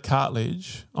terms of the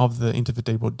cartilage of the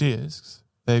intervertebral discs,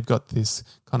 they've got this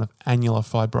kind of annular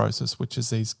fibrosis, which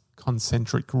is these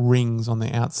concentric rings on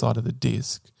the outside of the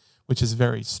disc, which is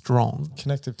very strong.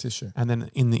 Connective tissue. And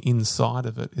then in the inside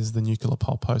of it is the nuclear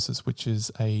pulposus, which is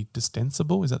a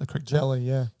distensible. Is that the correct term? Jelly,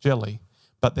 yeah. Jelly.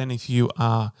 But then if you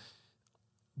are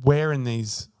wearing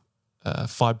these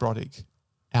fibrotic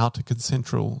outer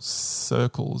concentric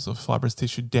circles of fibrous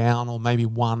tissue down, or maybe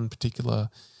one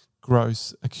particular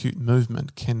gross acute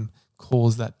movement can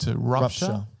cause that to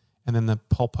rupture. And then the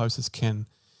pulposus can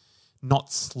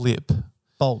not slip,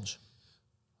 Bulge.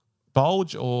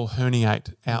 or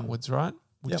herniate outwards, right?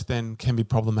 Which Yep. then can be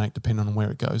problematic depending on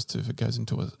where it goes to. If it goes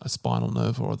into a spinal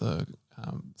nerve or the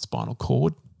spinal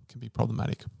cord, it can be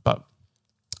problematic. But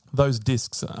those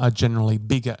discs are generally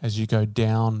bigger as you go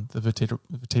down the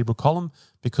vertebral column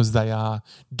because they are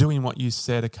doing what you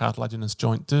said a cartilaginous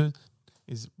joint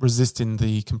is resisting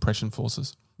the compression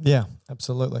forces. Yeah,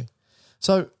 absolutely.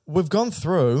 So we've gone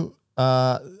through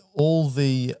all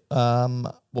the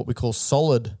what we call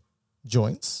solid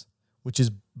joints, which is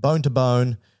bone to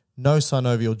bone, no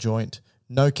synovial joint,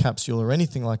 no capsule or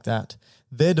anything like that.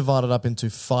 They're divided up into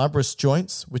fibrous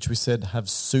joints, which we said have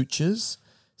sutures,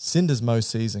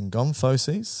 syndesmoses and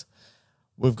gomphoses.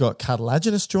 We've got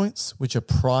cartilaginous joints, which are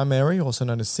primary, also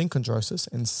known as synchondrosis,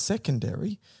 and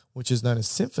secondary, which is known as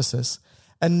symphysis.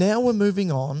 And now we're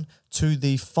moving on to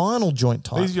the final joint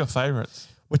type. These are your favourites.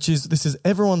 This is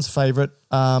everyone's favorite,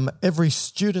 every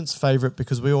student's favorite,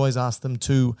 because we always ask them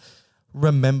to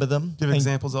remember them. Give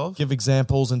examples of? Give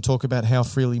examples and talk about how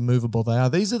freely movable they are.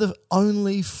 These are the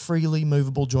only freely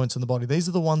movable joints in the body. These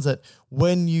are the ones that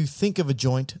when you think of a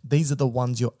joint, these are the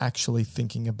ones you're actually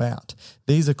thinking about.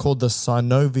 These are called the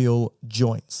synovial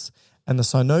joints. And the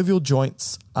synovial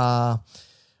joints are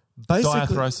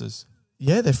basically... Diathroses.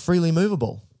 Yeah, they're freely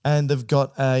movable. And they've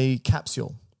got a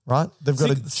capsule, right? They've got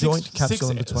a joint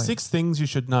capsule in between. 6 things you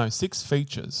should know, 6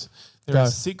 features. There Go. are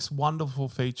 6 wonderful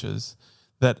features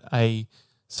that a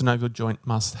synovial joint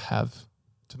must have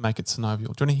to make it synovial. Do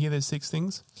you want to hear those 6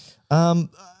 things? I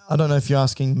don't know if you're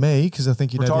asking me because I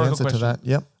think you know the Rhetorical answer question. to that.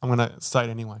 Yep. I'm going to say it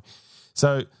anyway.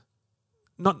 So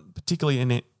not particularly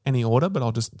in any order, but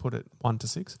I'll just put it 1 to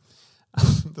 6.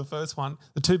 The first one,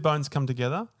 the 2 bones come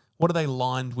together. What are they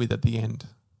lined with at the end?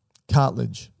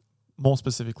 Cartilage. More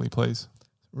specifically, please.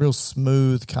 Real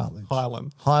smooth cartilage.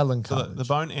 Hyaline. Hyaline So cartilage. the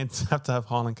bone ends have to have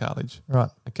hyaline cartilage.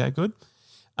 Right. Okay, good.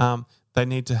 They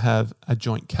need to have a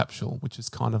joint capsule, which is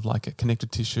kind of like a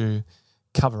connective tissue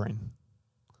covering.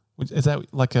 Is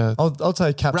that like a... I'll tell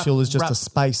you capsule is just a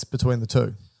space between the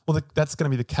two. Well, that's going to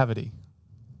be the cavity.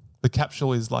 The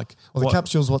capsule is like... Well, the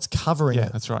capsule is what's covering Yeah,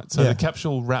 it. that's right. So Yeah. the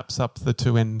capsule wraps up the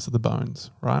 2 ends of the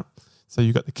bones, right? So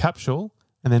you've got the capsule,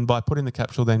 and then by putting the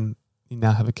capsule, then you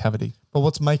now have a cavity. But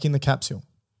what's making the capsule?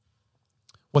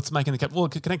 What's making the capsule? Well,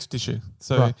 connective tissue.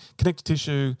 So Right. connective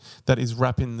tissue that is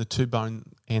wrapping the 2 bone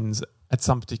ends at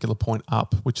some particular point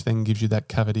up, which then gives you that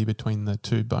cavity between the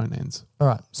 2 bone ends. All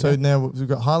right. So Yeah. now we've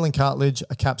got hyaline cartilage,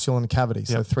 a capsule, and a cavity.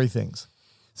 So Yep. 3 things.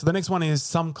 So the next one is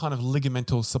some kind of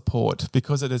ligamental support.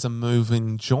 Because it is a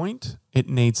moving joint, it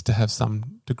needs to have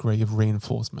some degree of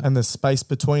reinforcement. And the space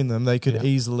between them, they could Yeah.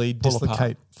 easily Pull apart.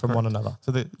 dislocate from one Correct. another.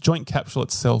 So the joint capsule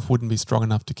itself wouldn't be strong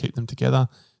enough to keep them together.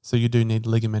 So you do need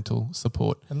ligamental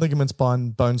support. And ligaments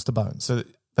bind bones to bones. So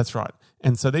that's right.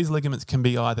 And so these ligaments can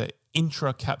be either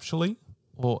intracapsular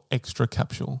or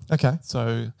extracapsular. Okay.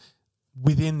 So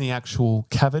within the actual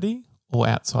cavity or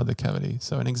outside the cavity.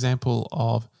 So an example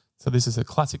of, so this is a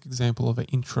classic example of an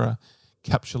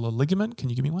intracapsular ligament. Can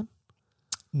you give me one?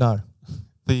 No.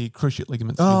 The cruciate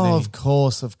ligaments in Oh, the knee. of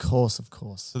course.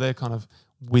 So they're kind of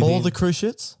within, All the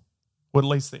cruciates? or at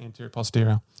least the anterior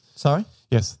posterior. Sorry?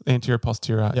 Yes, the anterior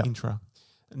posterior Yeah. intra.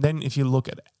 And then if you look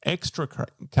at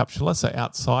extracapsular, so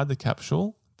outside the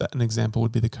capsule, that an example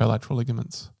would be the collateral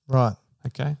ligaments. Right.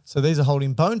 Okay. So these are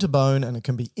holding bone to bone and it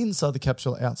can be inside the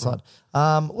capsule, outside.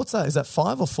 What's that? Is that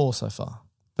 5 or 4 so far?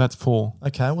 That's 4.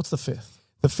 Okay. What's the 5th?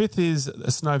 The 5th is a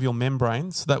synovial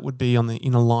membrane. So that would be on the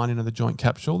inner lining of the joint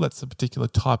capsule. That's a particular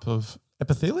type of,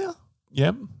 Epithelia?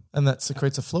 yep, And that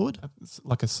secretes a fluid? it's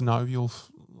like a synovial,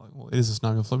 well, it is a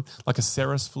synovial fluid, like a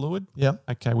serous fluid, Yeah.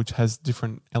 okay, which has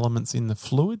different elements in the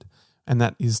fluid, and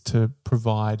that is to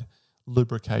provide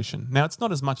lubrication. Now, it's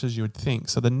not as much as you would think.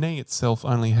 So the knee itself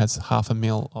only has 0.5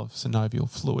 ml of synovial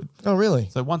fluid. Oh, really?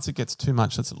 So once it gets too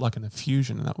much, that's like an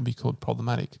effusion, and that would be called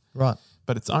problematic. Right.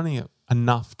 But it's only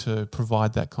enough to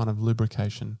provide that kind of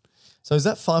lubrication. So is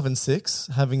that 5 and 6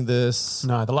 having this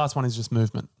No, the last one is just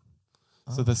movement.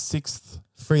 So the 6th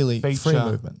free feature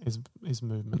movement? is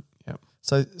movement. Yep.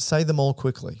 So say them all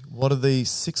quickly. What are the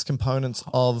 6 components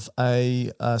of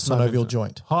a synovial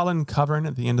joint? Hyaline covering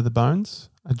at the end of the bones,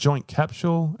 a joint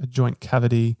capsule, a joint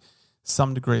cavity,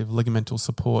 some degree of ligamental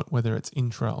support, whether it's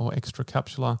intra or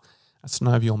extracapsular, a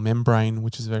synovial membrane,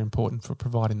 which is very important for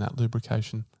providing that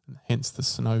lubrication, and hence the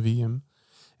synovium,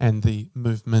 and the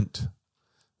movement,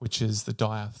 which is the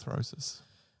diarthrosis.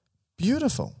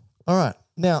 Beautiful. All right.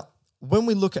 Now, when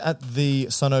we look at the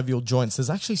synovial joints, there's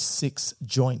actually 6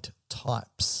 joint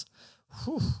types.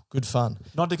 Whew, good fun.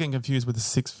 Not to get confused with the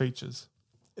 6 features.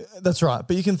 That's right.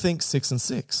 But you can think 6 and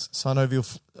 6.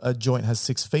 Synovial joint has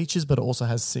 6 features, but it also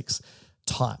has 6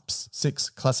 types, 6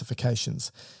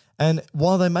 classifications. And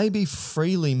while they may be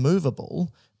freely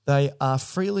movable, they are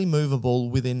freely movable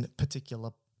within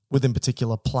particular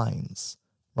planes,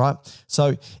 right?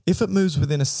 So if it moves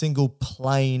within a single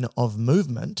plane of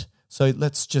movement, so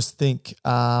let's just think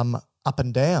up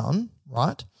and down,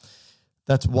 right?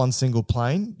 That's one single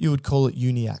plane. You would call it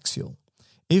uniaxial.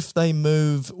 If they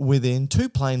move within 2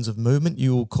 planes of movement,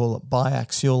 you will call it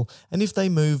biaxial. And if they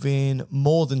move in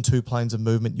more than 2 planes of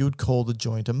movement, you would call the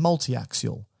joint a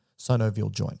multiaxial synovial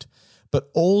joint. But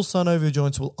all synovial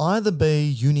joints will either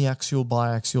be uniaxial,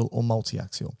 biaxial, or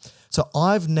multiaxial. So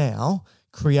I've now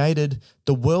created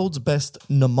the world's best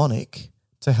mnemonic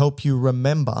to help you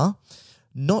remember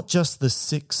not just the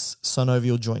 6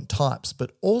 synovial joint types,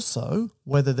 but also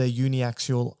whether they're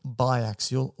uniaxial,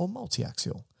 biaxial, or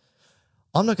multiaxial.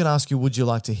 I'm not going to ask you, would you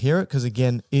like to hear it? Because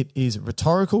again, it is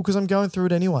rhetorical because I'm going through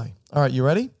it anyway. All right, you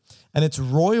ready? And it's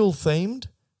royal themed,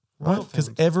 right?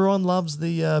 Because everyone loves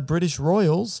the British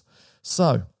royals.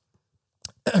 So,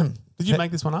 did you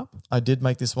make this one up? I did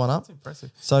make this one up. That's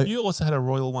impressive. So you also had a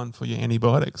royal one for your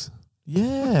antibiotics.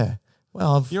 Yeah.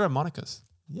 Well, You're a monarchist.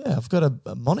 Yeah, I've got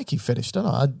a monarchy fetish, don't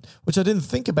I? Which I didn't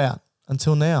think about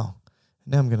until now.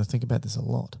 Now I'm going to think about this a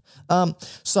lot.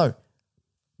 So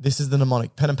this is the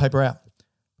mnemonic. Pen and paper out.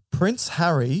 Prince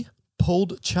Harry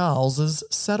pulled Charles's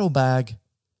saddlebag.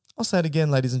 I'll say it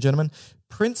again, ladies and gentlemen.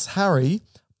 Prince Harry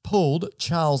pulled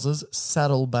Charles's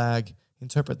saddlebag.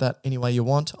 Interpret that any way you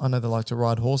want. I know they like to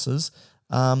ride horses,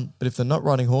 but if they're not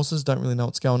riding horses, don't really know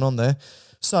what's going on there.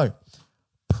 So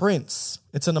Prince,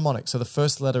 it's a mnemonic. So the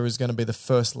first letter is going to be the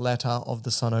first letter of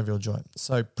the synovial joint.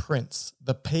 So Prince,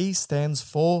 the P stands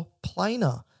for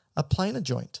planar, a planar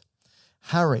joint.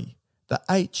 Harry, the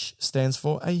H stands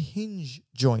for a hinge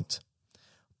joint.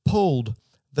 Pulled,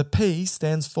 the P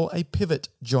stands for a pivot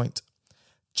joint.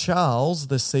 Charles,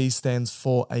 the C stands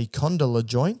for a condylar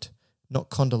joint. Not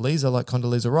Condoleezza like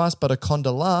Condoleezza Rice, but a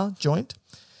condylar joint.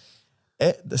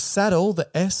 The saddle, the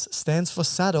S stands for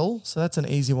saddle, so that's an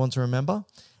easy one to remember.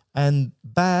 And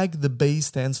bag, the B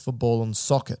stands for ball and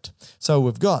socket. So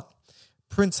we've got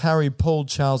Prince Harry pulled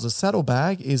Charles's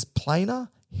saddlebag is planar,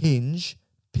 hinge,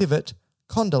 pivot,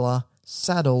 condylar,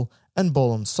 saddle, and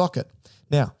ball and socket.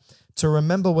 Now, to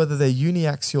remember whether they're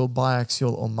uniaxial,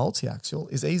 biaxial, or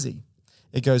multiaxial is easy.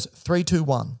 It goes 3, 2,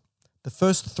 1. The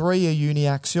first 3 are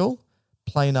uniaxial,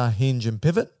 planar, hinge, and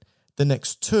pivot. The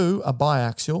next 2 are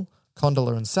biaxial,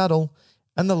 condylar and saddle.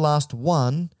 And the last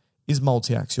 1 is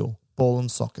multiaxial, ball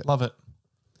and socket. Love it.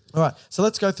 All right, so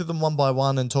let's go through them one by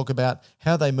one and talk about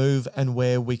how they move and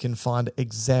where we can find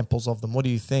examples of them. What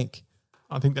do you think?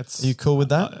 I think that's... Are you cool with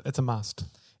that? It's a must.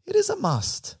 It is a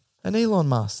must, an Elon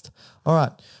must. All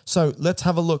right, so let's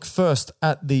have a look first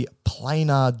at the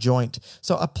planar joint.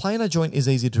 So a planar joint is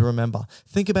easy to remember.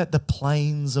 Think about the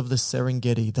plains of the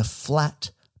Serengeti, the flat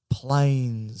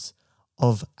plains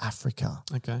of Africa.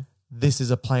 Okay. This is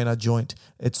a planar joint.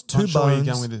 It's 2 bones. Not sure where you're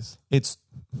going with this.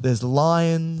 There's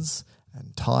lions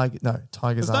and tigers. No,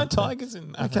 tigers There's aren't no there. tigers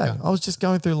in Africa. Okay, I was just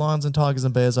going through lions and tigers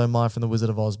and bears, oh my, from The Wizard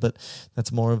of Oz, but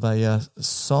that's more of a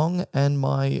song and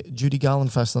my Judy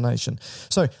Garland fascination.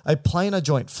 So a planar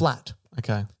joint, flat,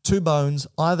 Okay. 2 bones,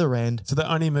 either end, So they're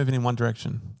only moving in one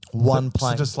direction. one So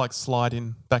plane. just like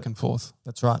sliding back and forth.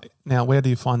 That's right. Now, where do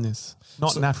you find this?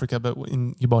 Not in Africa, but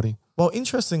in your body. Well,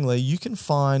 interestingly, you can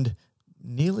find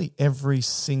nearly every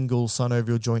single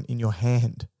synovial joint in your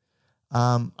hand.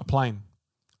 A plane.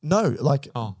 No, like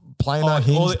Oh. planar,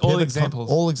 hinge, all pivot,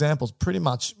 examples. all examples pretty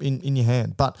much in your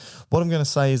hand. But what I'm going to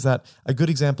say is that a good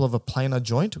example of a planar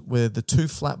joint where the 2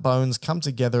 flat bones come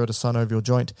together at a synovial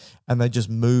joint and they just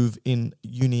move in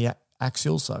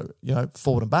uniaxial, so,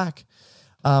 forward and back,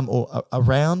 or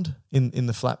around in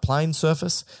the flat plane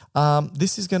surface.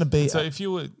 This is going to be... So if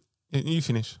you were... You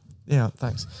finish. Yeah,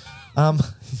 thanks.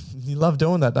 You love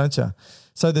doing that, don't you?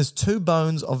 So there's 2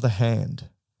 bones of the hand,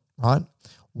 right?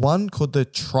 One called the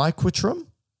triquetrum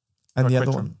and the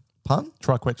other one... Pun?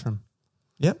 Triquetrum.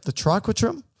 Yep, the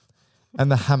triquetrum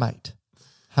and the hamate.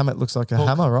 Hamate looks like a Hook.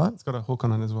 hammer, right? It's got a hook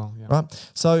on it as well. Yeah.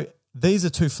 Right. So these are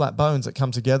 2 flat bones that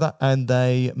come together and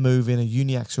they move in a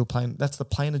uniaxial plane. That's the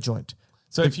planar joint.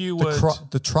 So if you were...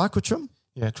 The triquetrum...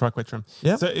 Yeah, triquetrum.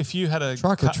 Yep. So if you had a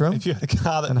Triquetrum if you had a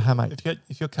car that and hamate.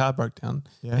 if your car broke down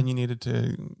Yeah. and you needed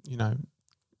to,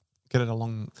 get it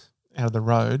along out of the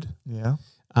road, Yeah.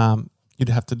 you'd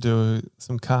have to do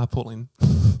some carpooling.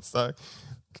 So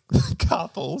the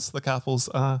carpools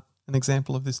are an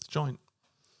example of this joint.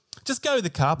 Just go with the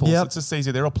carpools. Yep. It's just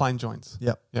easier. They're all plain joints.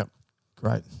 Yep. Yep.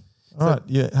 Great. All right.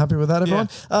 You happy with that, everyone?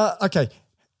 Okay.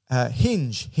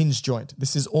 Hinge joint.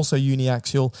 This is also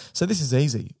uniaxial. So this is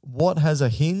easy. What has a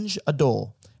hinge? A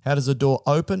door. How does a door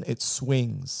open? It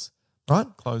swings, right?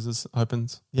 Closes,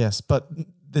 opens. Yes, but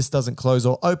this doesn't close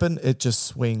or open. It just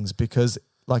swings because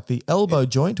like the elbow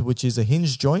joint, which is a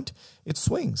hinge joint, it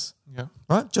swings, Yeah.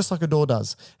 right? Just like a door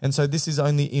does. And so this is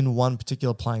only in one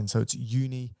particular plane. So it's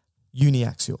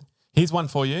uniaxial. Here's one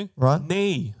for you. Right.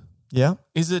 Knee. Yeah.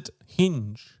 Is it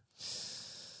hinge?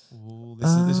 Ooh,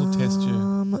 this will test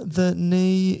you. The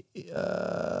knee,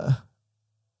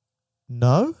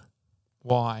 no.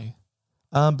 Why?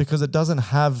 Because it doesn't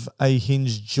have a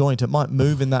hinged joint. It might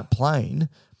move in that plane,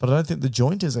 but I don't think the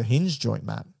joint is a hinged joint,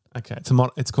 Matt. Okay,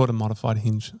 it's called a modified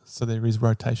hinge, so there is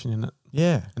rotation in it.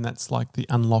 Yeah. And that's like the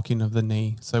unlocking of the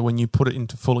knee. So when you put it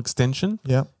into full extension,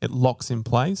 Yeah. it locks in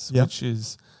place, Yep. which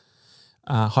is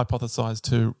hypothesized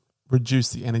to reduce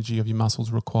the energy of your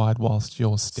muscles required whilst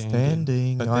you're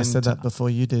standing. But I then said to- that before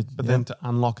you did. But Yep. then to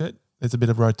unlock it, there's a bit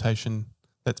of rotation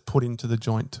that's put into the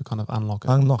joint to kind of unlock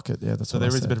it. Unlock it. Yeah, that's So what I there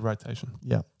is a said. bit of rotation.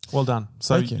 Yeah. Well done.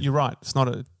 So Thank you. you're right. It's not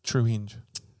a true hinge.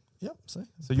 Yep. See?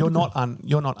 So you're not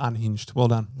unhinged. Well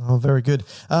done. Oh, very good.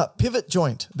 Pivot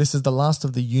joint. This is the last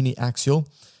of the uniaxial.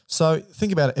 So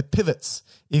think about it. It pivots.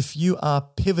 If you are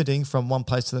pivoting from one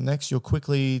place to the next, you're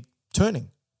quickly turning,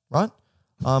 right?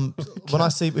 When I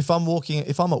see, if I'm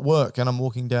at work and I'm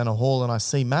walking down a hall and I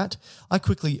see Matt, I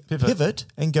quickly pivot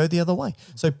and go the other way.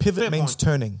 So pivot Fair means point.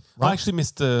 turning, I right? actually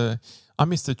missed a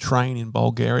train in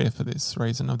Bulgaria for this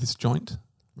reason of this joint.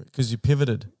 Because you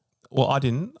pivoted. Well, I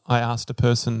didn't. I asked a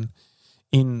person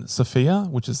in Sofia,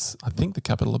 which is, I think, the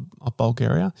capital of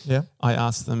Bulgaria. Yeah. I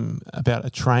asked them about a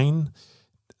train,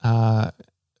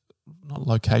 not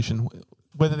location,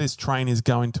 whether this train is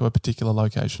going to a particular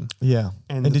location. Yeah.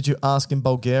 And- And did you ask in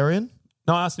Bulgarian?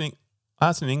 No, I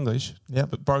asked in English. Yeah.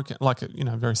 But broken,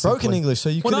 very simply. Broken English, so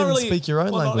you Well, couldn't not even speak your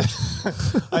own well, not-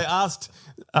 language. I asked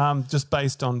just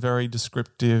based on very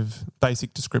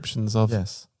basic descriptions of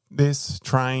Yes. this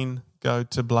train, go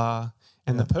to blah.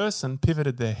 And the person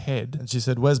pivoted their head. And she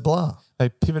said, "Where's blah?" They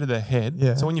pivoted their head.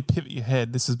 Yeah. So when you pivot your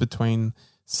head, this is between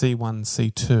C1,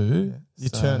 C2. You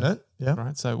So- turn it. Yeah.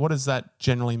 Right. So what does that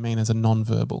generally mean as a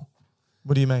non-verbal?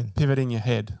 What do you mean? Pivoting your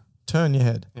head. Turn your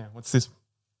head. Yeah. What's this?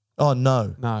 Oh,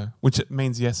 no. No. Which it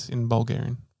means yes in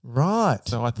Bulgarian. Right.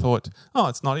 So I thought, oh,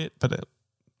 it's not it, but it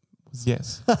was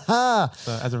yes.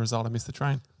 So as a result, I missed the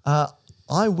train.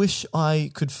 I wish I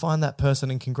could find that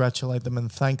person and congratulate them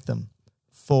and thank them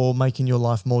for making your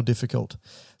life more difficult.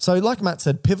 So like Matt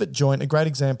said, pivot joint, a great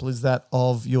example is that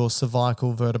of your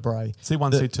cervical vertebrae.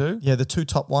 C1, The- C2? Yeah, the two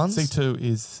top ones. C2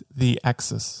 is the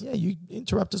axis. Yeah, you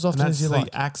interrupt as And often that's as you the like.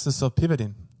 axis of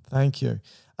pivoting. Thank you.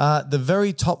 The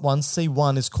very top one,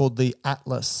 C1, is called the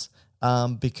Atlas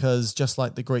because just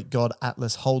like the Greek god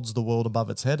Atlas holds the world above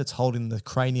its head, it's holding the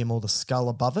cranium or the skull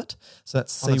above it. So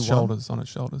that's C1. On its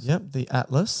shoulders. Yep, the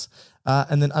Atlas.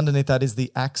 And then underneath that is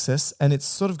the axis, and it's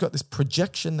sort of got this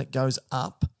projection that goes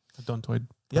up, Odontoid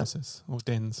Yep. process or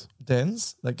dens.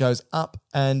 dens, that goes up,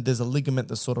 and there's a ligament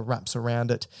that sort of wraps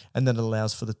around it, and then it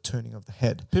allows for the turning of the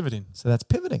head. Pivoting. So that's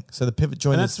pivoting. So the pivot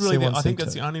joint And is that's really, C1, I think C2.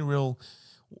 that's the only real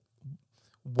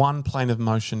one plane of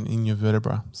motion in your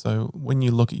vertebra. So when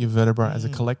you look at your vertebra as a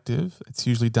collective, it's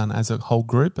usually done as a whole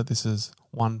group, but this is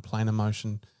one plane of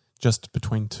motion just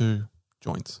between two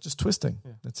joints. Just twisting.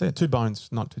 That's it. Two bones,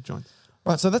 not two joints.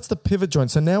 Right, so that's the pivot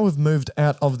joint. So now we've moved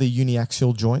out of the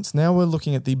uniaxial joints. Now we're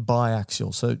looking at the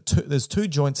biaxial. So there's two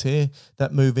joints here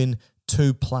that move in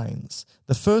two planes.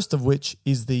 The first of which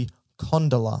is the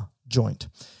condylar joint.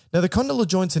 Now the condylar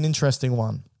joint's an interesting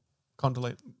one.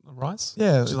 Condylate rice?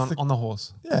 Yeah, Which is it's on the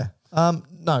horse. Yeah.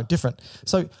 No, different.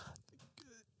 So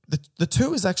the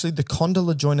two is actually the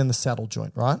condylar joint and the saddle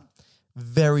joint, right?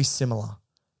 Very similar.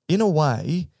 In a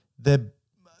way, the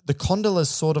condylar is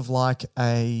sort of like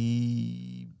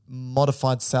a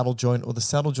modified saddle joint, or the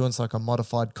saddle joint's like a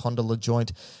modified condylar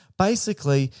joint.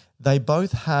 Basically, they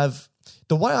both have,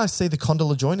 the way I see the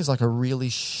condylar joint is like a really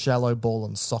shallow ball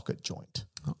and socket joint,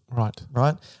 Right.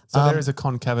 right? So there is a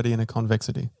concavity and a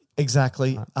convexity.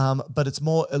 Exactly, but it's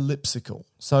more elliptical.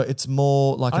 So it's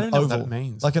more like I an don't know oval. what that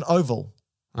means. Like an oval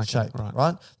Okay, shape, right.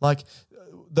 right? Like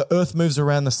the Earth moves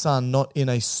around the sun, not in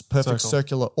a perfect Circle.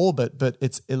 circular orbit, but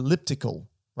it's elliptical,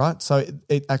 right? So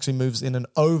it actually moves in an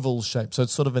oval shape. So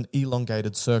it's sort of an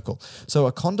elongated circle. So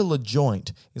a condylar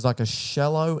joint is like a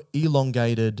shallow,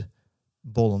 elongated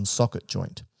ball and socket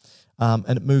joint. And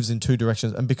it moves in two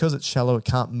directions. And because it's shallow, it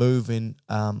can't move in,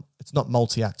 it's not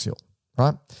multi-axial,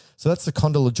 right? So that's the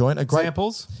condylar joint. A great,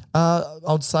 Examples? I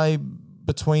would say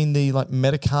between the like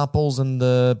metacarpals and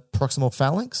the proximal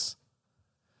phalanx.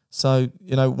 So,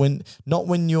 not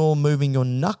when you're moving your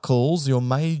knuckles, your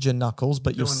major knuckles,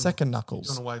 but your Doing- second You knuckles.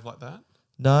 want to wave like that?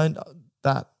 No,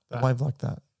 that That. wave like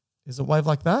that. Is it wave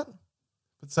like that?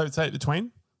 So say it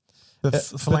between? The but-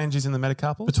 phalanges in the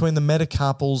metacarpal? Between the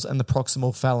metacarpals and the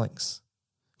proximal phalanx.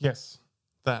 Yes.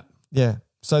 That. Yeah.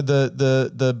 So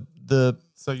the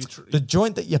So you... the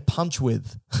joint that you punch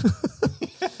with.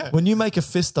 When you make a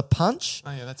fist a punch,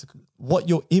 oh, yeah, that's a... what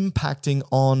you're impacting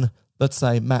on, let's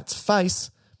say Matt's face,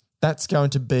 that's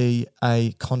going to be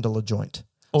a condylar joint.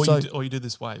 Or, So- you do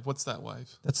this wave. What's that wave?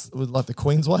 That's like the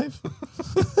Queen's wave.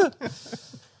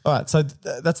 All right, so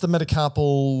that's the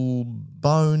metacarpal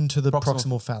bone to the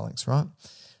proximal phalanx, right?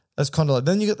 That's condyle.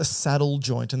 Then you get the saddle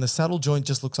joint, and the saddle joint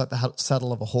just looks like the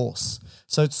saddle of a horse.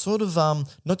 So it's sort of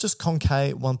not just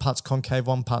concave, one part's concave,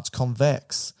 one part's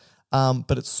convex,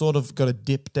 but it's sort of got a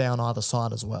dip down either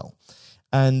side as well.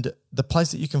 And the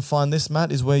place that you can find this,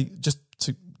 Matt, is where just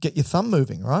to get your thumb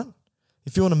moving, right?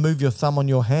 If you want to move your thumb on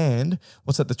your hand,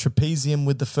 what's that, the trapezium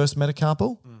with the first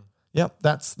metacarpal? Yep,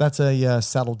 that's a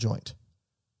saddle joint.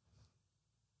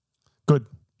 Good.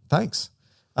 Thanks.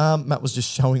 Matt was just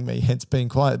showing me, hence being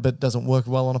quiet, but doesn't work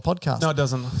well on a podcast. No, it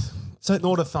doesn't. So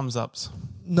Nor the thumbs ups.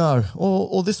 No,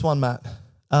 or this one, Matt,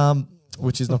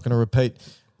 which is not going to repeat.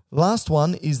 Last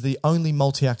one is the only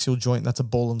multi-axial joint. That's a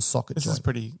ball and socket This joint. is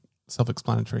pretty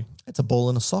self-explanatory. It's a ball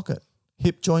and a socket.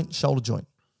 Hip joint, shoulder joint.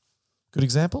 Good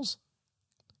examples?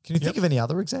 Can you think of any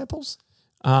other examples?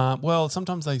 Well,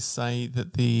 sometimes they say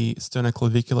that the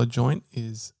sternoclavicular joint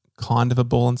is kind of a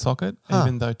ball and socket,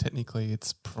 even though technically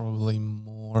it's probably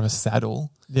more of a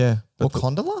saddle. Yeah. But Or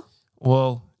condylar?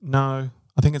 Well, no,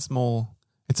 I think it's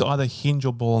either hinge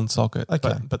or ball and socket.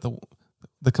 Okay. But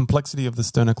the complexity of the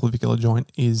sternoclavicular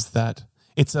joint is that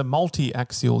it's a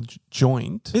multi-axial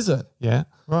joint. Is it? Yeah.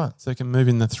 Right. So it can move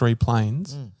in the three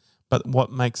planes. But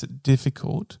what makes it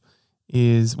difficult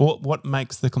is what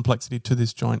makes the complexity to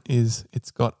this joint is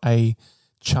it's got a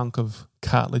chunk of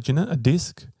cartilage in it, a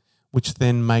disc, which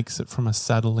then makes it from a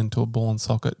saddle into a ball and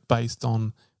socket based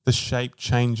on the shape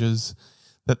changes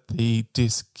that the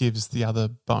disc gives the other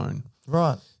bone.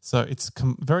 Right. So it's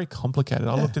very complicated.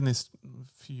 I looked in this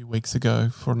a few weeks ago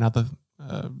for another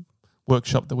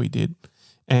workshop that we did,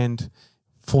 and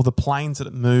for the planes that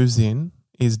it moves in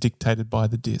is dictated by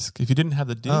the disc. If you didn't have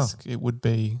the disc, it would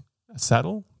be a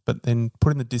saddle, but then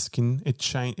putting the disc in,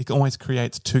 it always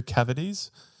creates two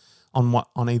cavities on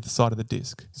either side of the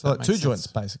disc. So like two joints,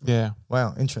 basically. Yeah.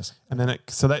 Wow, interesting. And then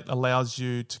so that allows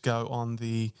you to go on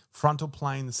the frontal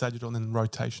plane, the sagittal, and then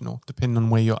rotational, depending on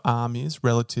where your arm is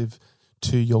relative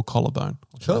to your collarbone,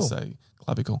 or should I say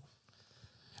clavicle.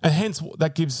 And hence,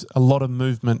 that gives a lot of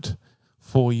movement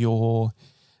for your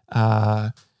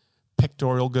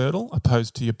pectoral girdle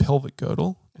opposed to your pelvic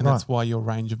girdle. And that's why your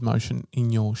range of motion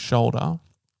in your shoulder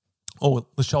or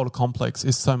the shoulder complex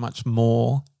is so much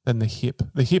more than the hip.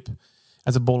 The hip,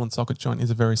 as a ball and socket joint, is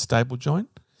a very stable joint.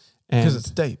 Because it's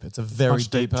deep. It's a very much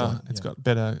deep deeper. joint. It's got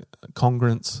better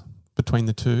congruence between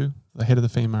the two, the head of the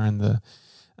femur and the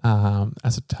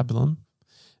acetabulum.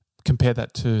 Compare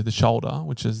that to the shoulder,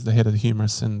 which is the head of the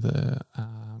humerus and the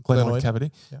glenoid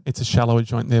cavity. Yeah. It's a shallower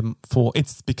joint. Therefore,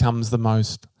 it becomes the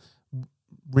most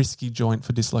risky joint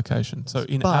for dislocation. So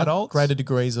in adults, greater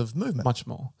degrees of movement. much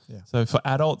more. Yeah. So for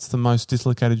adults, the most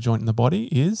dislocated joint in the body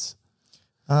is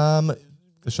the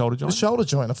shoulder joint. The shoulder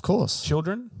joint, of course.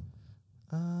 Children,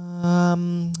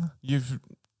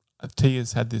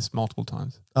 Tia's had this multiple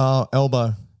times. Oh,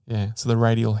 elbow. Yeah. So the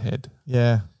radial head.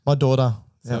 Yeah. My daughter.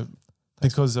 So Yeah.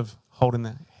 because of holding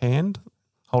their hand,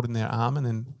 holding their arm, and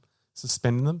then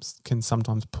suspending them can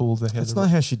sometimes pull the head. That's not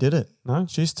how she did it. No?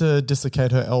 She used to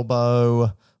dislocate her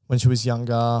elbow when she was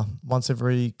younger, once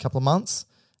every couple of months,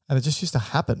 and it just used to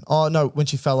happen. Oh, no, when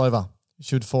she fell over.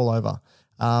 She would fall over,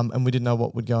 and we didn't know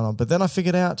what would go on. But then I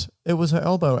figured out it was her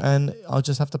elbow, and I'll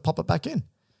just have to pop it back in.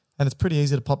 And it's pretty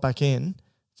easy to pop back in,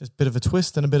 just a bit of a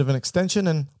twist and a bit of an extension,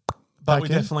 and But we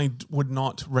definitely would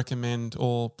not recommend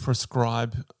or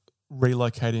prescribe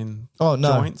relocating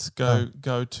joints.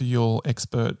 Go to your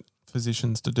expert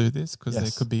physicians to do this, because there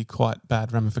could be quite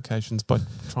bad ramifications by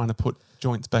trying to put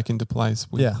joints back into place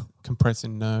with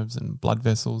compressing nerves and blood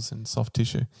vessels and soft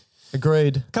tissue.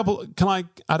 Agreed. Can I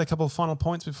add a couple of final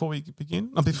points before we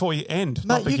begin? Or before we end, Mate,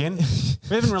 not begin.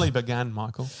 We haven't really begun,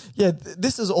 Michael. Yeah,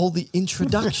 this is all the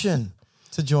introduction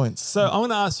to joints. So I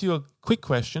want to ask you a quick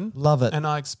question. Love it. And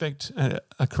I expect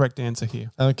a correct answer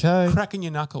here. Okay. Cracking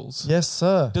your knuckles. Yes,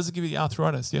 sir. Does it give you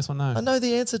arthritis? Yes or no? I know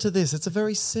the answer to this. It's a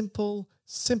very simple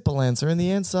answer. And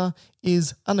the answer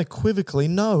is unequivocally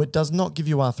no, it does not give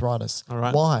you arthritis. All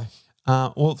right. Why?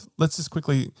 Well, let's just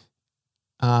quickly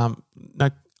I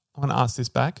want to ask this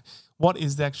back. What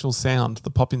is the actual sound, the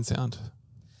pop-in sound?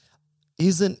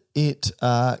 Isn't it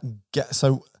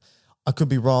so I could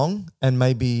be wrong, and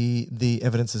maybe the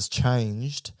evidence has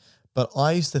changed, but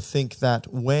I used to think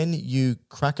that when you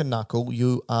crack a knuckle,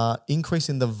 you are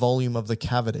increasing the volume of the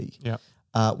cavity,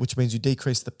 which means you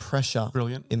decrease the pressure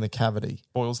in the cavity.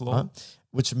 Boyle's law. Right?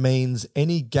 Which means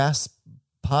any gas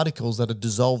particles that are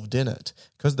dissolved in it,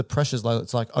 because the pressure's low,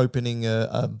 it's like opening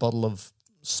a bottle of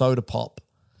soda pop.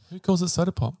 Who calls it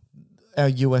soda pop? Our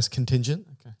US contingent.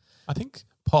 Okay. I think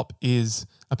pop is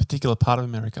a particular part of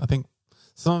America. I think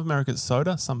some of America is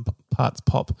soda, some parts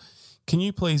pop. Can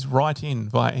you please write in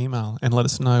via email and let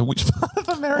us know which part of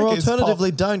America Or is pop?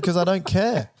 alternatively, don't, because I don't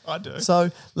care. I do.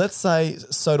 So let's say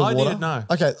soda I water. need to know.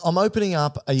 Okay, I'm opening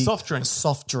up a Soft drink.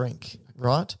 Soft drink,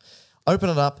 right? Open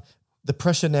it up. The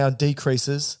pressure now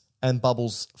decreases and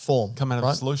bubbles form. Come out of the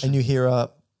right? solution. And you hear a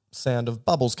sound of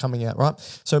bubbles coming out, right?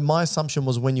 So my assumption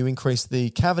was when you increase the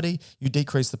cavity, you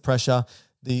decrease the pressure.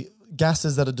 The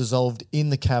gases that are dissolved in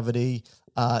the cavity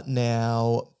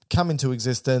now come into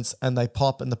existence and they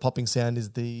pop, and the popping sound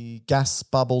is the gas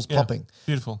bubbles Yeah, popping.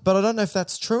 Beautiful. But I don't know if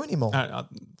that's true anymore.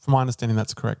 From my understanding,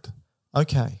 that's correct.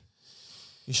 Okay.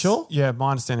 You sure? Yeah,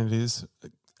 my understanding it is.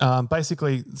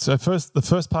 Basically, so the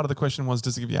first part of the question was,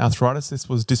 does it give you arthritis? This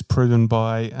was disproven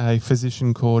by a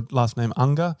physician called last name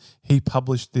Unger. He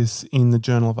published this in the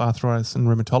Journal of Arthritis and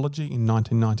Rheumatology in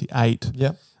 1998.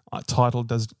 Yep. Titled,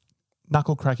 Does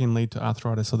Knuckle Cracking Lead to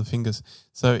Arthritis of the Fingers?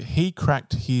 So he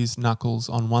cracked his knuckles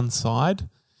on one side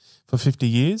for 50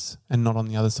 years and not on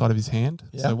the other side of his hand.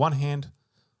 Yep. So one hand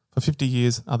for 50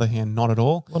 years, other hand not at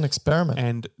all. What an experiment.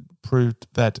 And proved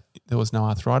that there was no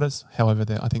arthritis. However,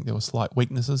 I think there were slight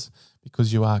weaknesses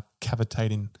because you are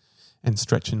cavitating and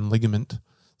stretching ligament.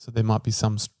 So there might be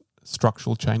some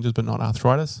structural changes, but not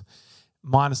arthritis.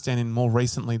 My understanding, more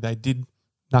recently, they did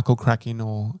knuckle cracking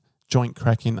or joint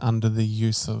cracking under the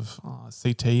use of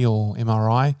CT or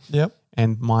MRI. Yep.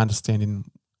 And my understanding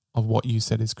of what you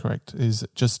said is correct, is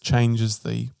it just changes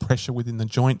the pressure within the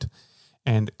joint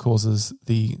and it causes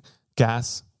the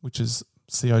gas, which is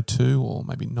CO2 or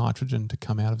maybe nitrogen, to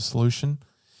come out of solution.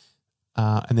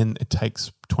 And then it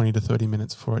takes 20 to 30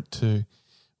 minutes for it to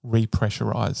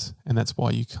repressurize. And that's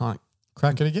why you can't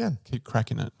Crack it again. keep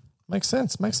cracking it. Makes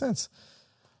sense. Makes sense.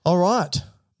 All right.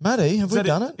 Maddie, have we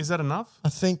done it? Is that enough? I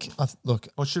think, look,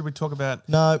 Or should we talk about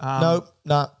no,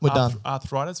 we're done.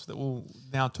 arthritis that we'll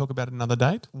now talk about at another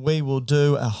date? We will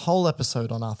do a whole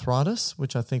episode on arthritis,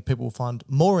 which I think people will find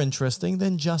more interesting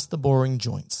than just the boring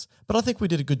joints. But I think we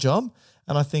did a good job,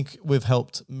 and I think we've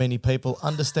helped many people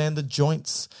understand the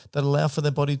joints that allow for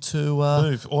their body to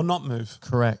Move or not move.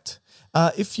 Correct.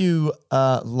 If you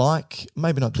like,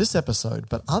 maybe not this episode,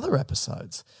 but other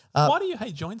episodes. Why do you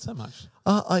hate joints so much?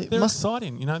 They're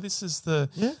exciting. You know, this is the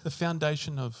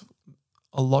foundation of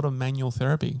a lot of manual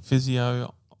therapy,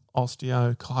 physio,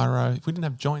 osteo, chiro. If we didn't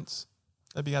have joints,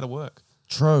 they'd be out of work.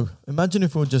 True. Imagine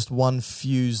if we were just one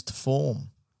fused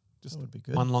form. Just That would be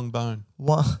good. one long bone.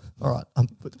 All right.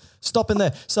 Stop in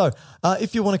there. So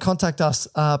if you want to contact us,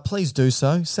 please do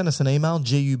so. Send us an email,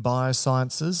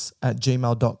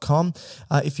 gubiosciences@gmail.com.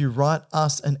 If you write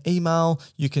us an email,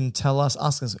 you can tell us,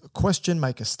 ask us a question,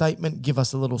 make a statement, give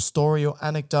us a little story or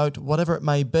anecdote, whatever it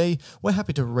may be. We're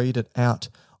happy to read it out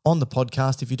on the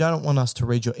podcast. If you don't want us to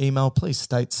read your email, please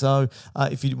state so.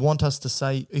 If you don't want us to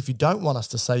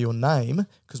say your name,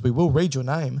 because we will read your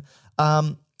name,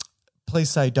 please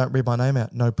say, don't read my name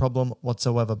out. No problem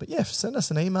whatsoever. But yeah, send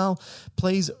us an email.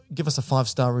 Please give us a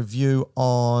 5-star review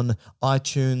on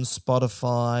iTunes,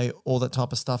 Spotify, all that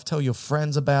type of stuff. Tell your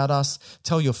friends about us.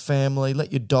 Tell your family.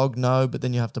 Let your dog know. But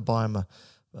then you have to buy him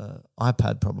an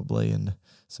iPad probably and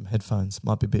some headphones.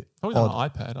 Might be a bit Probably odd. not an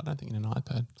iPad. I don't think in an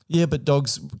iPad. Yeah, but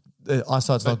dogs, their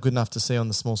eyesight's not good enough to see on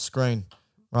the small screen,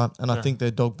 right? And I think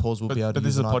their dog paws will be able to But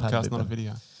this use is a an iPad podcast, bit not a better.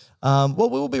 video. Well,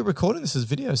 we will be recording this as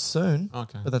video soon.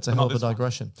 Okay. But that's a But hell not of a this one.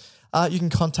 digression. You can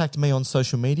contact me on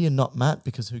social media, not Matt,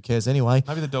 because who cares anyway.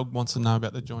 Maybe the dog wants to know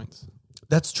about the joints.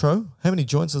 That's true. How many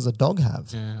joints does a dog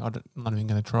have? Yeah, I'm not even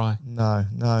going to try. No.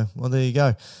 Well, there you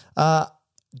go.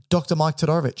 Dr. Mike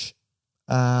Todorovic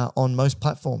on most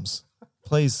platforms.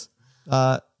 Please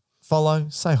follow,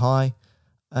 say hi,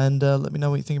 and let me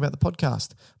know what you think about the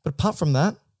podcast. But apart from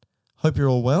that, hope you're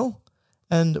all well.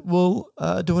 And we'll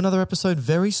do another episode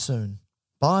very soon.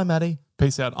 Bye, Maddie.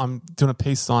 Peace out. I'm doing a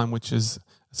peace sign, which is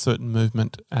a certain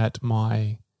movement at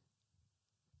my,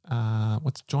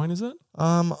 what's joint is it?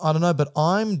 I don't know, but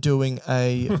I'm doing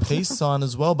a peace sign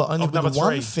as well, but only Of number with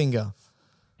one 3. finger.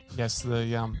 Yes,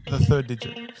 the third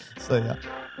digit. So,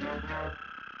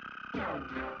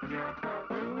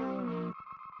 yeah.